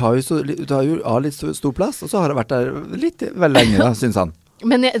tar jo av litt stor plass, og så har hun vært der litt vel lenge da, synes han.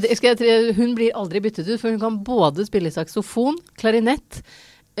 Men hun blir aldri byttet ut, for hun kan både spille saksofon, klarinett,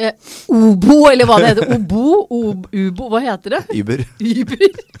 obo, eller hva det heter, ubo, hva heter det? Uber.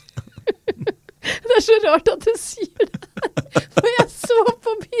 Det er så rart at du sier det. For jeg så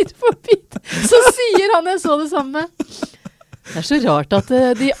på Bit for bit, så sier han jeg så det samme. Det er så rart at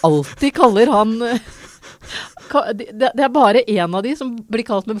de alltid kaller han... Det er bare en av de som blir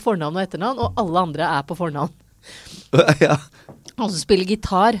kalt med fornavn og etternavn, og alle andre er på fornavn. Ja. Han som spiller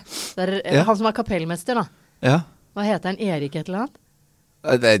gitar. Det er han som er kapellmester da. Ja. Hva heter han? Erik et eller annet?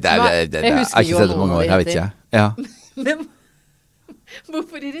 Jeg har ikke sett det på mange år, jeg vet ikke. Ja. Men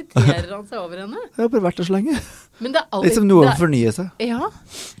hvorfor irriterer han seg over henne? Jeg har bare vært der så lenge. Men det er alltid... Liksom noe å fornye seg. Ja.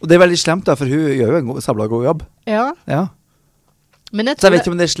 Og det er veldig slemt da, for hun gjør jo en sabla god jobb. Ja. Ja. Men Så jeg vet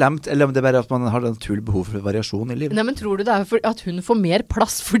ikke om det er slemt, eller om det er bare at man har en naturlig behov for variasjon i livet. Nei, men tror du det er for at hun får mer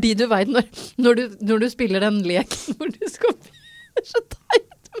plass, fordi du vet når du spiller den leken hvor du skal... Det er så teit.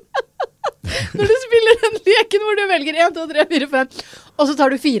 Når du spiller den leken hvor du velger 1, 2, 3, 4, 5, og så tar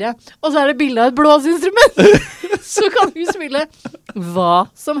du 4, og så er det bilde av et blåseinstrument, så kan du spille hva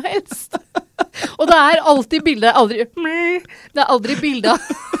som helst. Og det er alltid bilde, det er aldri bilde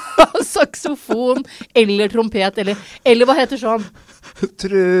av saksofon, eller trompet, eller hva heter sånn?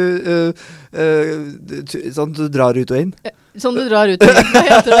 Sånn du drar ut og inn? Sånn du drar ut og inn, hva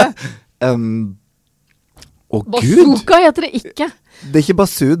heter det? Gud! Bazooka heter det ikke. Det er ikke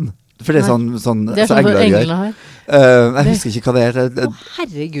basun, for det er sånn det er sånn englene har. Jeg husker ikke hva det er.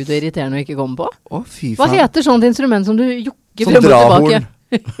 Herregud, det er irriterende å ikke komme på. Å, fy faen. Hva heter sånt instrument som du jukker Som frem og drahorn. tilbake?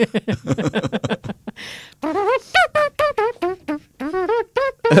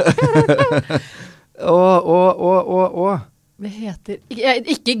 Det heter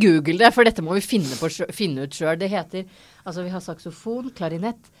ikke Google det, for dette må vi finne ut selv. Det heter, altså vi har saksofon,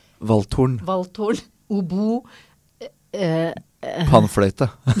 klarinett, Valthorn. Obo, Panfløyte.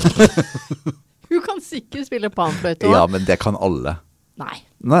 Hun kan sikkert spille panfløyte også. Ja, men det kan alle. Nei,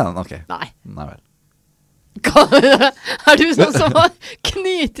 ok. Nei vel. Er du sånn som har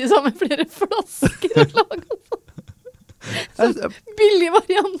knyttet sammen flere flasker og laget sånn billig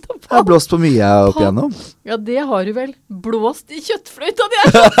variant av Jeg har blåst på mye opp igjennom. Ja, det har du vel. Blåst i kjøttfløyta, det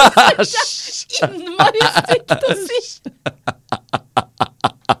er så innmari stygt å si.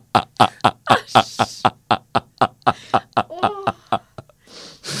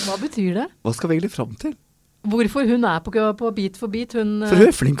 Hva betyr det? Hva skal vi egentlig fram til? Hvorfor hun er på Bit for Bit? For hun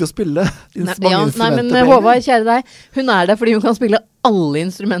er flink å spille mange instrumenter. Nei, men Håvard, kjære deg, hun er der fordi hun kan spille alle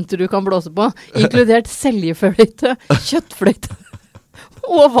instrumenter du kan blåse på, inkludert seljefløyte, kjøttfløyte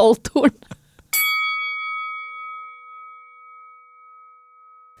og valthorn.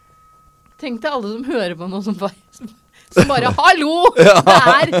 Tenk deg alle som hører på noe som bare, hallo!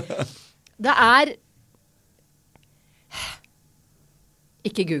 Det er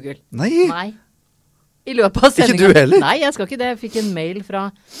ikke Google. Nei. I løpet av sendingen. Ikke du heller? Nei, jeg skal ikke det. Jeg fikk en mail fra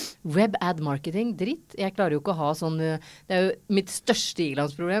Web Ad Marketing. Dritt. Jeg klarer jo ikke å ha sånn, det er jo mitt største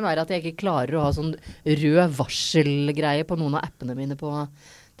ilandsproblem er at jeg ikke klarer å ha sånn rød varselgreie på noen av appene mine på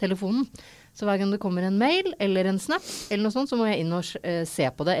telefonen. Så hver gang det kommer en mail eller en snap eller noe sånt, så må jeg inn og se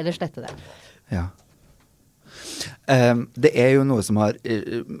på det eller slette det. Ja. Det er jo noe som har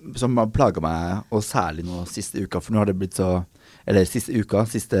plaget meg, og særlig nå siste uka, for nå har det blitt så, eller siste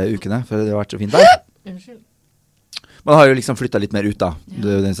ukene, for det har vært så fint der. Unnskyld. Man har jo liksom flyttet litt mer ut da, det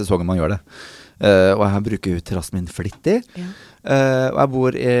er den sesongen man gjør det. Og jeg bruker jo terrassen min flittig. Ja. Og jeg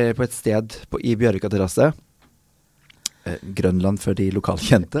bor på et sted i Bjørvika terrasse, Grønland for de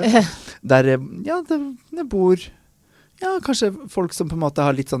lokalkjente, der det bor kanskje folk som på en måte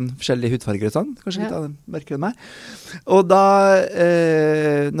har litt sånn forskjellige hudfarger og sånn, kanskje litt av den mørkere enn meg. Og da,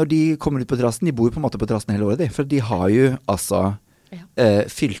 når de kommer ut på terrassen, de bor på en måte på terrassen hele året, for de har jo altså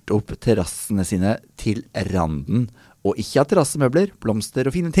fylt opp terrassene sine til randen, og ikke av terrassemøbler, blomster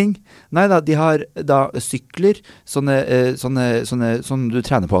og fine ting. Nei da, de har da sykler, sånne du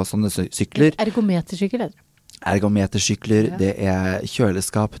trener på, sånne sykler. Ergometersykler, Ergometersykler, det er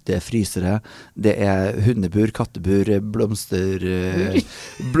kjøleskap, det er frysere, det er hundebur, kattebur, blomster,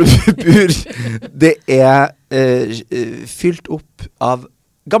 bur. Det er fylt opp av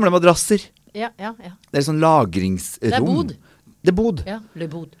gamle madrasser. Ja. Det er sånn lagringsrom. Det er bod. Ja, le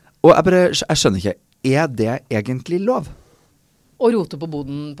bod. Og jeg skjønner ikke, er det egentlig lov? Å rote på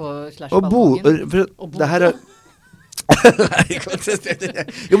boden på /balkongen? For det her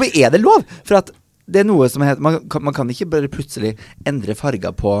jo, men er det lov? For at det er noe som heter, man kan ikke bare plutselig endre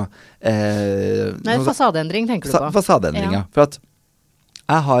farger på Nei, fasadeendring tenker du på. Fasadeendring, ja. For at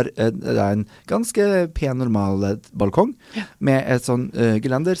jeg har en ganske pen, normal balkong med et sånn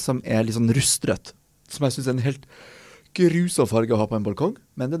gelender som er litt sånn rustrødt, som jeg synes er en helt grusom farge å ha på en balkong,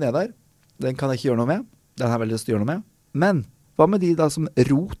 men den er der. Den kan jeg ikke gjøre noe med. Den har jeg veldig lyst til å gjøre noe med. Men hva med de da som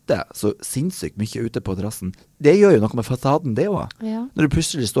roter så sinnssykt mye ute på terrassen? Det gjør jo noe med fasaden, det også. Ja. Når det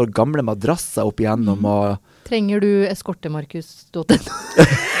plutselig står gamle madrasser opp igjennom og... Trenger du eskortemarkus.no?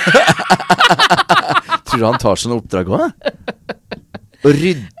 Tror du han tar sånne oppdrag også? Og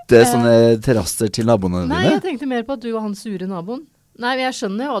rydde sånne terrasser til naboene dine? Nei, jeg tenkte mer på at du og han sure naboen. Nei, jeg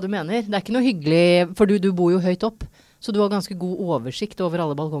skjønner hva du mener. Det er ikke noe hyggelig, for du bor jo høyt opp. Så du har ganske god oversikt over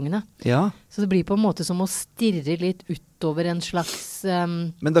alle balkongene. Ja. Så det blir på en måte som å stirre litt utover en slags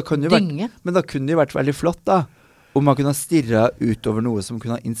dynge. Men da kunne det jo vært veldig flott da, om man kunne ha stirret utover noe som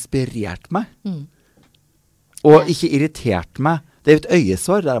kunne ha inspirert meg. Og ikke irritert meg. Det er jo et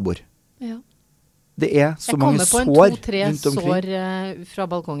øyesår der jeg bor. Ja. Det er så mange sår rundt omkring. Jeg kommer på 2-3 sår fra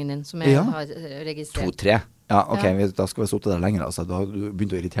balkongen din som jeg har registrert. 2-3? Ja, ok, da skal vi sitte der lenger, altså. Da har du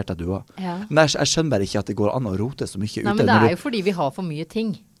begynt å irritere deg, du også. Ja. Men jeg skjønner bare ikke at det går an å rote så mye ute. Nei, men det er jo fordi vi har for mye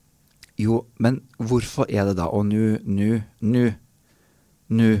ting. Jo, men hvorfor er det da? Og nå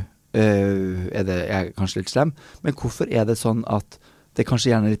er jeg kanskje litt slem, men hvorfor er det sånn at det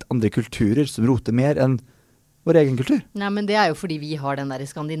kanskje gjerne er litt andre kulturer som roter mer enn vår egen kultur? Nei, men det er jo fordi vi har den der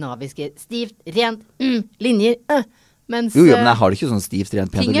skandinaviske stivt, rent, linjer, mens... Jo, men jeg har det ikke sånn stivt,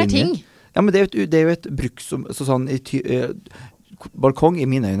 rent, pent og linjer. Ting er ting. Ja, men det er jo et bruk som sånn balkong i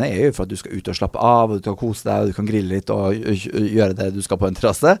mine øyne er jo for at du skal ut og slappe av, og du kan kose deg, og du kan grille litt og gjøre det du skal på en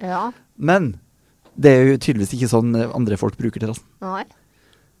terrasse. Ja. Men det er jo tydeligvis ikke sånn andre folk bruker terrassen. Nei.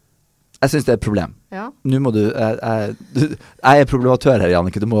 Jeg synes det er et problem. Ja. Nå må jeg er problematør her,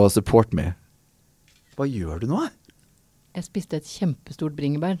 Jannicke, du må support meg. Hva gjør du nå? Jeg spiste et kjempestort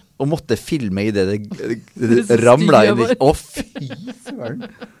bringebær. Og måtte filme i det så ramlet inn i. styrer jeg Å, fy søren.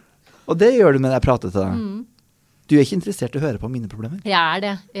 Og det gjør du med jeg prater til deg. Du er ikke interessert i å høre på mine problemer? Jeg er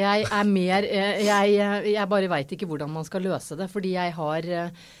det. Jeg er mer jeg bare vet ikke hvordan man skal løse det, fordi jeg har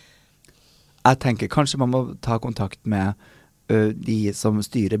Jeg tenker kanskje man må ta kontakt med de som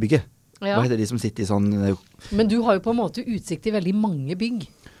styrer bygget. Ja. Hva heter de som sitter i sånn Men du har jo på en måte utsikt til veldig mange bygg.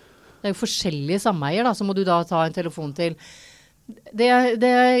 Det er jo forskjellige sameier, da. Så må du da ta en telefon til Jo,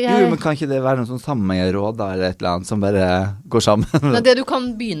 men kan ikke det være noen sånn sameieråd da, eller et eller annet som bare går sammen? Nei, det du kan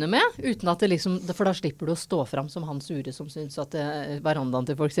begynne med, uten at det liksom, for da slipper du å stå fram som han sure som synes at verandaen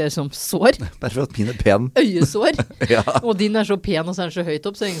til folk ser ut som sår. Bare for at min er pen. Øyesår. Ja. Og din er så pen, og så er den så høyt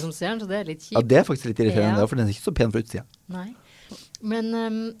opp, så er det ingen som ser den, så det er litt kjipt. Ja, det er faktisk litt irriterende, Ja. for den er ikke så pen fra utsida. Nei. Men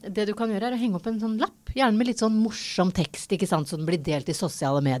det du kan gjøre er å henge opp en sånn lapp, gjerne med litt sånn morsom tekst, ikke sant, så den blir delt i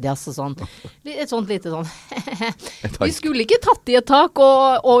sosiale medias og sånn. Et sånt lite sånn, vi skulle ikke tatt i et tak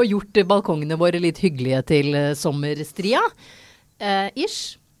og gjort balkongene våre litt hyggelige til sommerstria,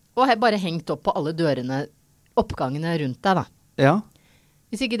 ish. Og bare hengt opp på alle dørene, oppgangene rundt deg da. Ja.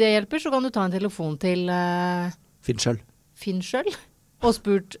 Hvis ikke det hjelper, så kan du ta en telefon til Finn selv. Finn selv, og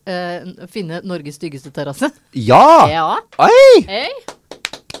spurt finne Norges styggeste terrasse. Ja! Ja. Oi! Hei.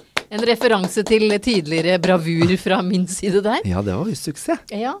 En referanse til tidligere bravur fra min side der. Ja, det var jo suksess.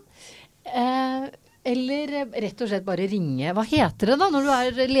 Ja. Eller rett og slett bare ringe. Hva heter det da når du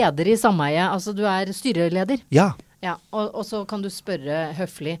er leder i sameiet? Altså du er styreleder. Ja. Ja, og så kan du spørre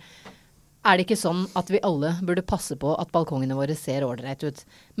høflig. Er det ikke sånn at vi alle burde passe på at balkongene våre ser ordentlig ut?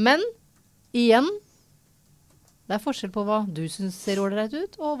 Men igjen, det er forskjell på hva du synes ser ordentlig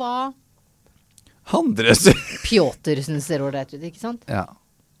ut, og hva Andre Pjotr synes ser ordentlig ut, ikke sant? Ja.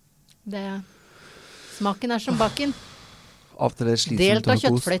 Smaken er som bakken. Av og til er det slitsomt Delt å av ha kos.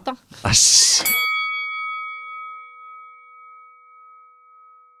 kjøttfløyta. Æsj!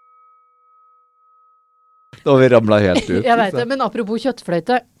 Da har vi ramlet helt ut. Jeg vet det, men apropos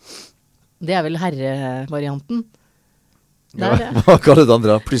kjøttfløyte, det er vel herrevarianten. Ja, hva kaller du det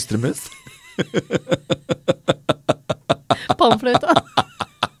andre? Plystremus? Pannfløyta.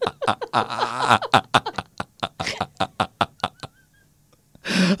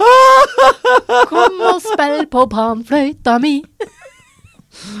 Kom og spill på pannfløyta mi.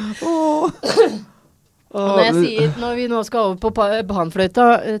 Når vi nå skal over på pannfløyta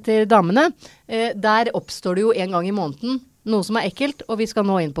til damene, der oppstår det jo en gang i måneden noe som er ekkelt, og vi skal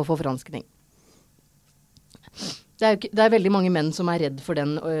nå inn på forfranskning. Det er veldig mange menn som er redd for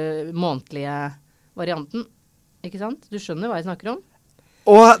den månedlige varianten. Ikke sant? Du skjønner hva jeg snakker om?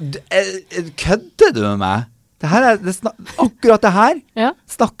 Kødder du med meg? Akkurat det her Ja.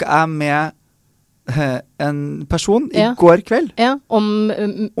 snakket jeg med en person i Ja. går kveld. Ja, om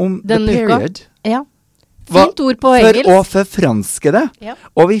Om den the uka. period. Ja. Fint ord på engelsk. For å forfranske det. Ja.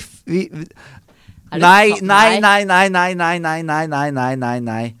 Og vi Er det Nei, sant? nei, nei, nei, nei, nei, nei, nei, nei, nei, nei,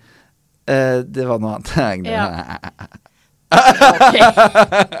 nei. Det var noe annet. Ja. Ok.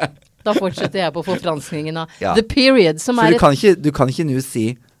 Da fortsetter jeg på forfranskningen av Ja. The Period, som For er du kan ikke nå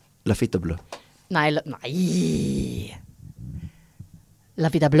si La Fitte Bleu. Nei, nei. La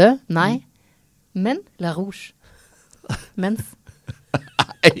Vida Bleu? Nei. Men La Rouge. Mens.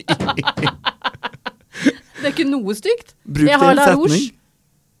 Det er ikke noe stygt. Bruk Jeg det i har en La setning. Rouge.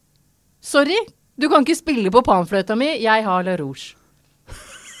 Sorry, du kan ikke spille på pannfløyta mi. Jeg har La Rouge.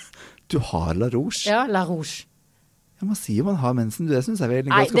 Du har La Rouge. Ja, La Rouge. Ja, man sier man har mensen. Det synes jeg er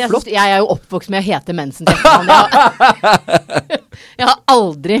Nei, ganske flott. jeg er jo oppvokst med å hete mensen til etternavn. Jeg har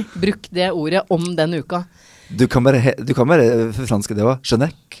aldri brukt det ordet om den uka. Du kan bare forfranske det også.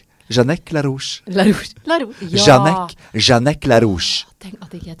 Jeannec La Rouge. La Rouge. La Rouge. Ja. Jeannec La Rouge. Tenk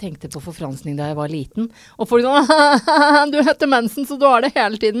at ikke jeg tenkte på forfranskning da jeg var liten. Og folk sånn, du heter mensen, så du har det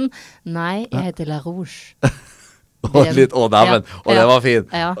hele tiden. Nei, jeg heter La Rouge. Dæven. Og det var fin.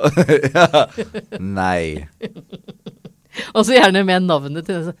 Ja. Ja. Nei. Og så gjerne med navnet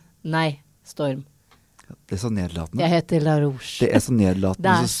til den. Nei, Storm. Det er så nedlatende. Jeg heter La Rouge. Det er så nedlatende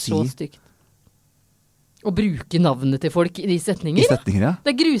Det er å så si stygt. Å bruke navnet til folk i setninger. i setninger, ja.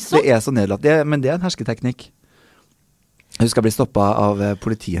 Det er grusomt. Det er så nedlatende. Men det er en hersketeknikk. Jeg husker jeg ble stoppet av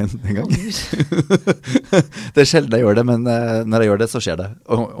politiet en gang. Det er sjelden jeg gjør det, men når jeg gjør det, så skjer det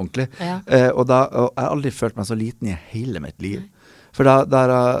ordentlig. Ja. Og jeg har aldri følt meg så liten i hele mitt liv. For da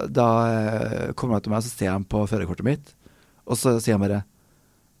kommer han til meg, og så ser han på førerkortet mitt, og så sier han bare,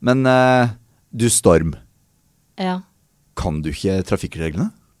 men du Storm, Ja. kan du ikke trafikkreglene?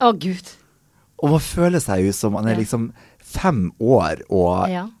 Å, Gud. Og man føler seg jo som man er Ja. liksom 5 år og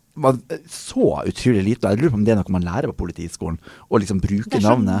Ja. så utrolig lite. Jeg lurer på om det er noe man lærer på politiskolen, å liksom bruke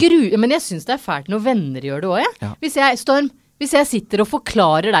navnet. Men jeg synes det er fælt når venner gjør det også, jeg. Ja. Hvis jeg sitter og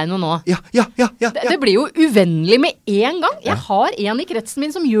forklarer deg noe nå, Ja. det blir jo uvennlig med en gang. Jeg har en i kretsen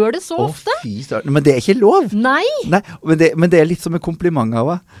min som gjør det så ofte. Fy søren. Men det er ikke lov. Nei. Men det er litt som en kompliment av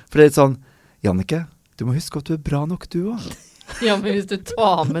det. For det er litt sånn, Jannicke, du må huske at du er bra nok du også. Ja, men hvis du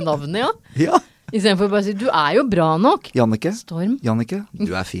tar med navnet, ja. Ja. I stedet for bare å si, du er jo bra nok. Jannicke, Storm. Jannicke,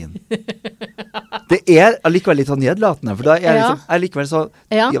 du er fin. Det er allikevel litt sånn nedlatende, for da er jeg Ja. liksom, jeg likevel så,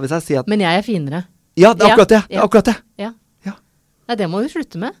 Ja. hvis jeg sier at, Men jeg er finere. ja, det er akkurat det, Ja. det er akkurat det. Ja. Ja. Nei, det må du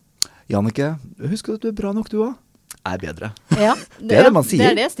slutte med. Jannicke, husk at du er bra nok du også. Er bedre. Ja. Det er det man sier.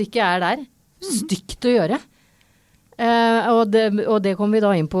 Det er det stykket er der. Stygt å gjøre. Og det kommer vi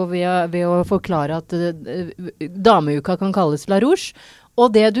da inn på ved å forklare at dameuka kan kalles La Rouge.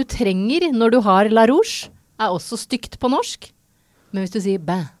 Og det du trenger når du har La Rouge, er også stygt på norsk. Men hvis du sier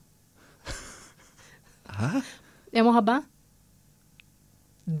bæ. Hæ? Jeg må ha bæ.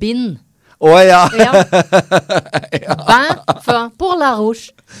 Bind. Ja. Ja. Bæ pour La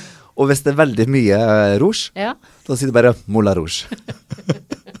Rouge. Og hvis det er veldig mye rouge, Ja. da sier du bare Moulin Rouge.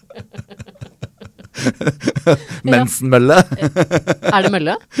 Mensenmølle. Er det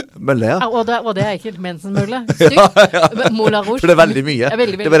mølle? Mølle, ja. Ja, og det er ikke mensenmølle. Stygt. Moulin Rouge. For det er veldig mye. Ja,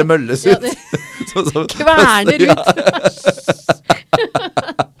 veldig, Det bare mølles ut. Ja, det- Kverner ut.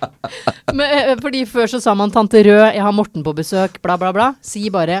 Men, fordi før så sa man Tante Rød, jeg har Morten på besøk, bla bla bla. Si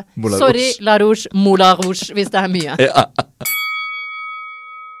bare, Moulin sorry, Rouge. La Rouge, Moulin Rouge, hvis det er mye. Ja.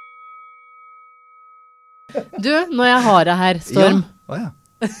 Du, når jeg har deg her, Storm. Ja.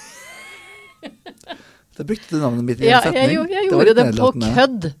 Da brukte du navnet mitt i Ja, en setning. jeg var gjorde litt det på nedlatende.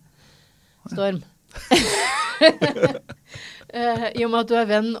 kødd. Storm. I og med at du er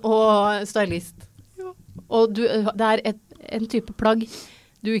venn og stylist. Og det er en type plagg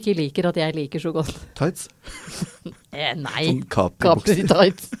du ikke liker at jeg liker så godt. Tights? Nei. Sånn Capri-bukser.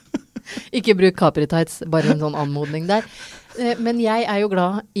 Capri-tights. Ikke bruk Capri-tights, bare en sånn anmodning der. Men jeg er jo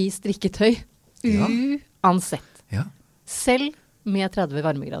glad i strikketøy. Ja. Uansett. Ja. Selv med 30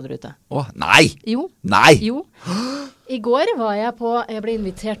 varmegrader ute. Å, nei! Jo. Nei! Jo. I går var jeg ble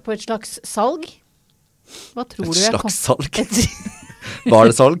invitert på et slags salg. Hva tror Et du jeg slags salg? Et, Var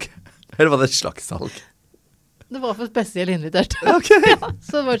det salg? Eller var det et slags salg? det var for spesielt invitert. Ok. Ja,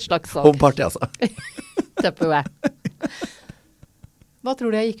 så det var et slags salg. Home party, altså. Tupperware. Hva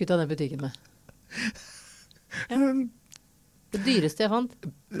tror du jeg gikk ut av den butikken med? Ja. Det dyreste jeg fant?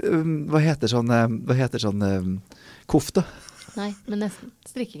 Hva heter sånn kofte? Nei, men nesten.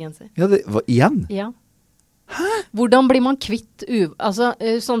 Strikkegenser. Ja, det var igjen? Ja. Hvordan blir man kvitt altså,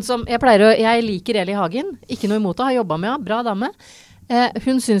 sånn som jeg liker Eli Hagen, ikke noe imot det, har jobbet med henne, bra dame.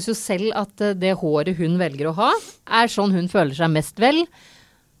 Hun synes jo selv at det håret hun velger å ha, er sånn hun føler seg mest vel.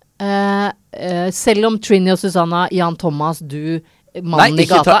 Selv om Trini og Susanna, Jan Thomas, du, mannen i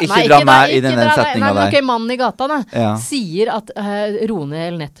gata... Ikke dra meg i denne setningen der. Ok, mannen i gata da, Ja. sier at Rone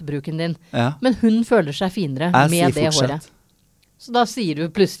Elnett-bruken din, Ja. men hun føler seg finere Jeg med sier det fortsett. håret. Så da sier du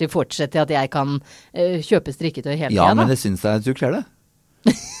plutselig fortsett til at jeg kan kjøpe strikketøy hele Ja, tiden. men det synes jeg du kler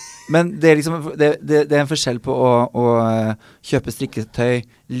det. Men det er liksom, det er en forskjell på å kjøpe strikketøy,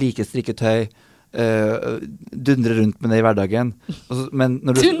 like strikketøy, dundre rundt med det i hverdagen. Men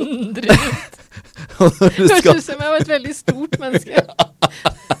når du... Dundre rundt. Hørtes ut som jeg var et veldig stort menneske.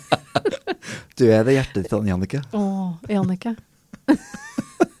 Du er det hjertet ditt, Jannicke. Jannicke.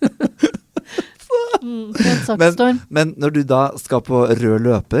 Helt sagt, Storm. Men når du da skal på rød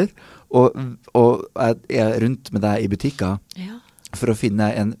løper, og er rundt med deg i butikker, Ja. for å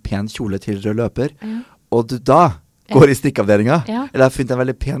finne en pen kjole til rød løper, Ja. og du da går i strikkavdelingen, Ja. eller har funnet en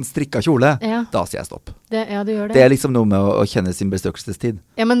veldig pen strikka kjole, Ja. da sier jeg stopp. Det gjør det. Det er liksom noe med å kjenne sin bestøkelsestid.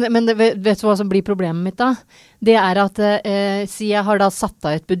 Ja, men vet du hva som blir problemet mitt da? Det er at, si jeg har da satt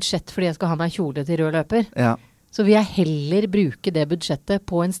av et budsjett fordi jeg skal ha meg kjole til rød løper, Ja. så vil jeg heller bruke det budsjettet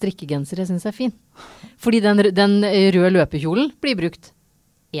på en strikkegenser jeg synes er fin. Fordi den røde løpekjolen blir brukt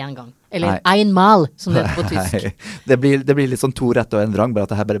en gang. Eller einmal, som det heter på tysk. Nei, det blir litt sånn to rette og en vrang, bare at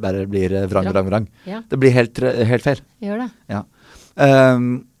det her bare blir vrang. Ja, Det blir helt feil. gjør det. Ja.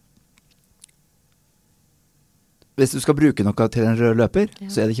 Hvis du skal bruke noe til en rød løper, Ja.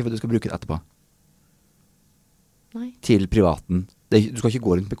 så er det ikke for at du skal bruke det etterpå. Nei. Til privaten. Du skal ikke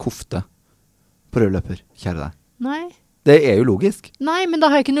gå rundt med kofte på rød løper, kjære deg. Nei. Det er jo logisk. Nei, men da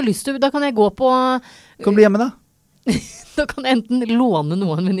har jeg ikke noe lyst til. Da kan jeg gå på... Du kan bli hjemme da. Da kan jeg enten låne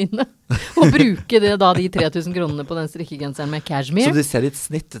noe av en venninne og bruke det da de 3000 kronene på den strikkegenseren med Så cashmere. du ser litt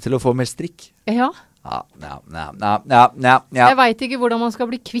snitt til å få mer strikk. Ja. Ja. Jeg vet ikke hvordan man skal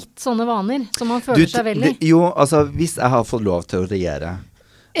bli kvitt sånne vaner som man føler seg vel i. Jo, altså hvis jeg har fått lov til å regjere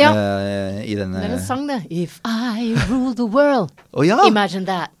Ja. I denne... Det er en sang, det. If I rule the world. Ja! Imagine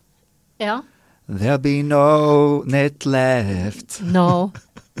that. Ja. There'll be no net left. No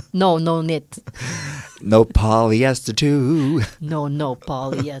knit. No polyester too. No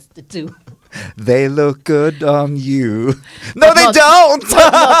polyester too. They look good on you. No, they don't!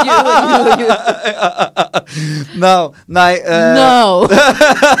 Not you. No, nei. No.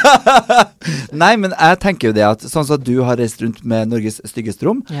 Nei, men jeg tenker jo det at sånn som du har reist rundt med Norges styggeste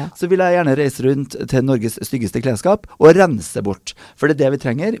rom, Ja. så vil jeg gjerne reise rundt til Norges styggeste klesskap og rense bort. For det er det vi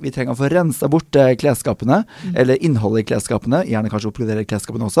trenger. Vi trenger å få rensa bort klesskapene, eller innholdet i klesskapene, gjerne kanskje oppgradere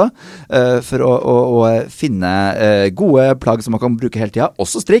klesskapene også, for å finne gode plagg som man kan bruke hele tiden,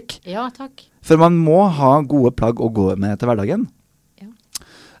 også strikk. Ja, takk. For man må ha gode plagg å gå med til hverdagen. Ja.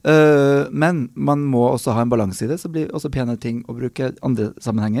 Men man må også ha en balanse i det, så blir det også pene ting å bruke i andre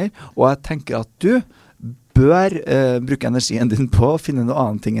sammenhenger. Og jeg tenker at du bør bruke energien din på å finne noe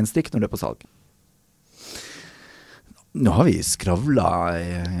annet ting enn strikk når det er på salg. Nå har vi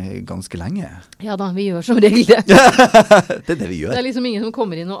skravlet ganske lenge. Ja da, vi gjør som regel det. Det er det vi gjør. Det er liksom ingen som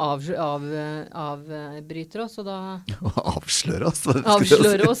kommer inn og avbryter oss, og da Avslører oss.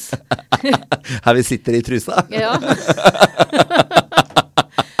 avslører oss. Her vi sitter i trusa. Ja.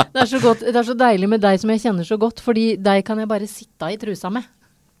 Det er så godt, det er så deilig med deg som jeg kjenner så godt, fordi deg kan jeg bare sitte i trusa med.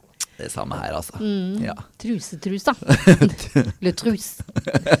 Det er samme her, altså. Ja. Trusetrusa. Eller trus.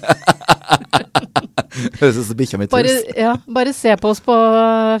 Høres ut som bikkja mi trus. Bare se på oss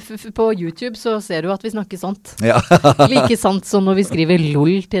på YouTube, så ser du at vi snakker sant. Ja. Like sant som når vi skriver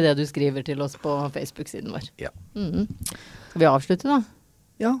lol til det du skriver til oss på Facebook-siden vår. Ja. Skal vi avslutte da?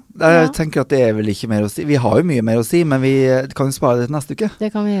 Ja, jeg tenker at det er vel ikke mer å si. Vi har jo mye mer å si, men vi kan jo spare det til neste uke. Det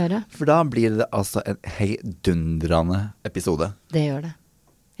kan vi gjøre. For da blir det altså en heidundrende episode. Det gjør det.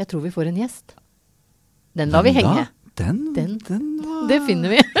 Jeg tror vi får en gjest. Den lar vi henge. Den Det finner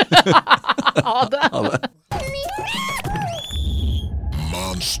vi. Ha det. Ha det.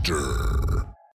 Monster.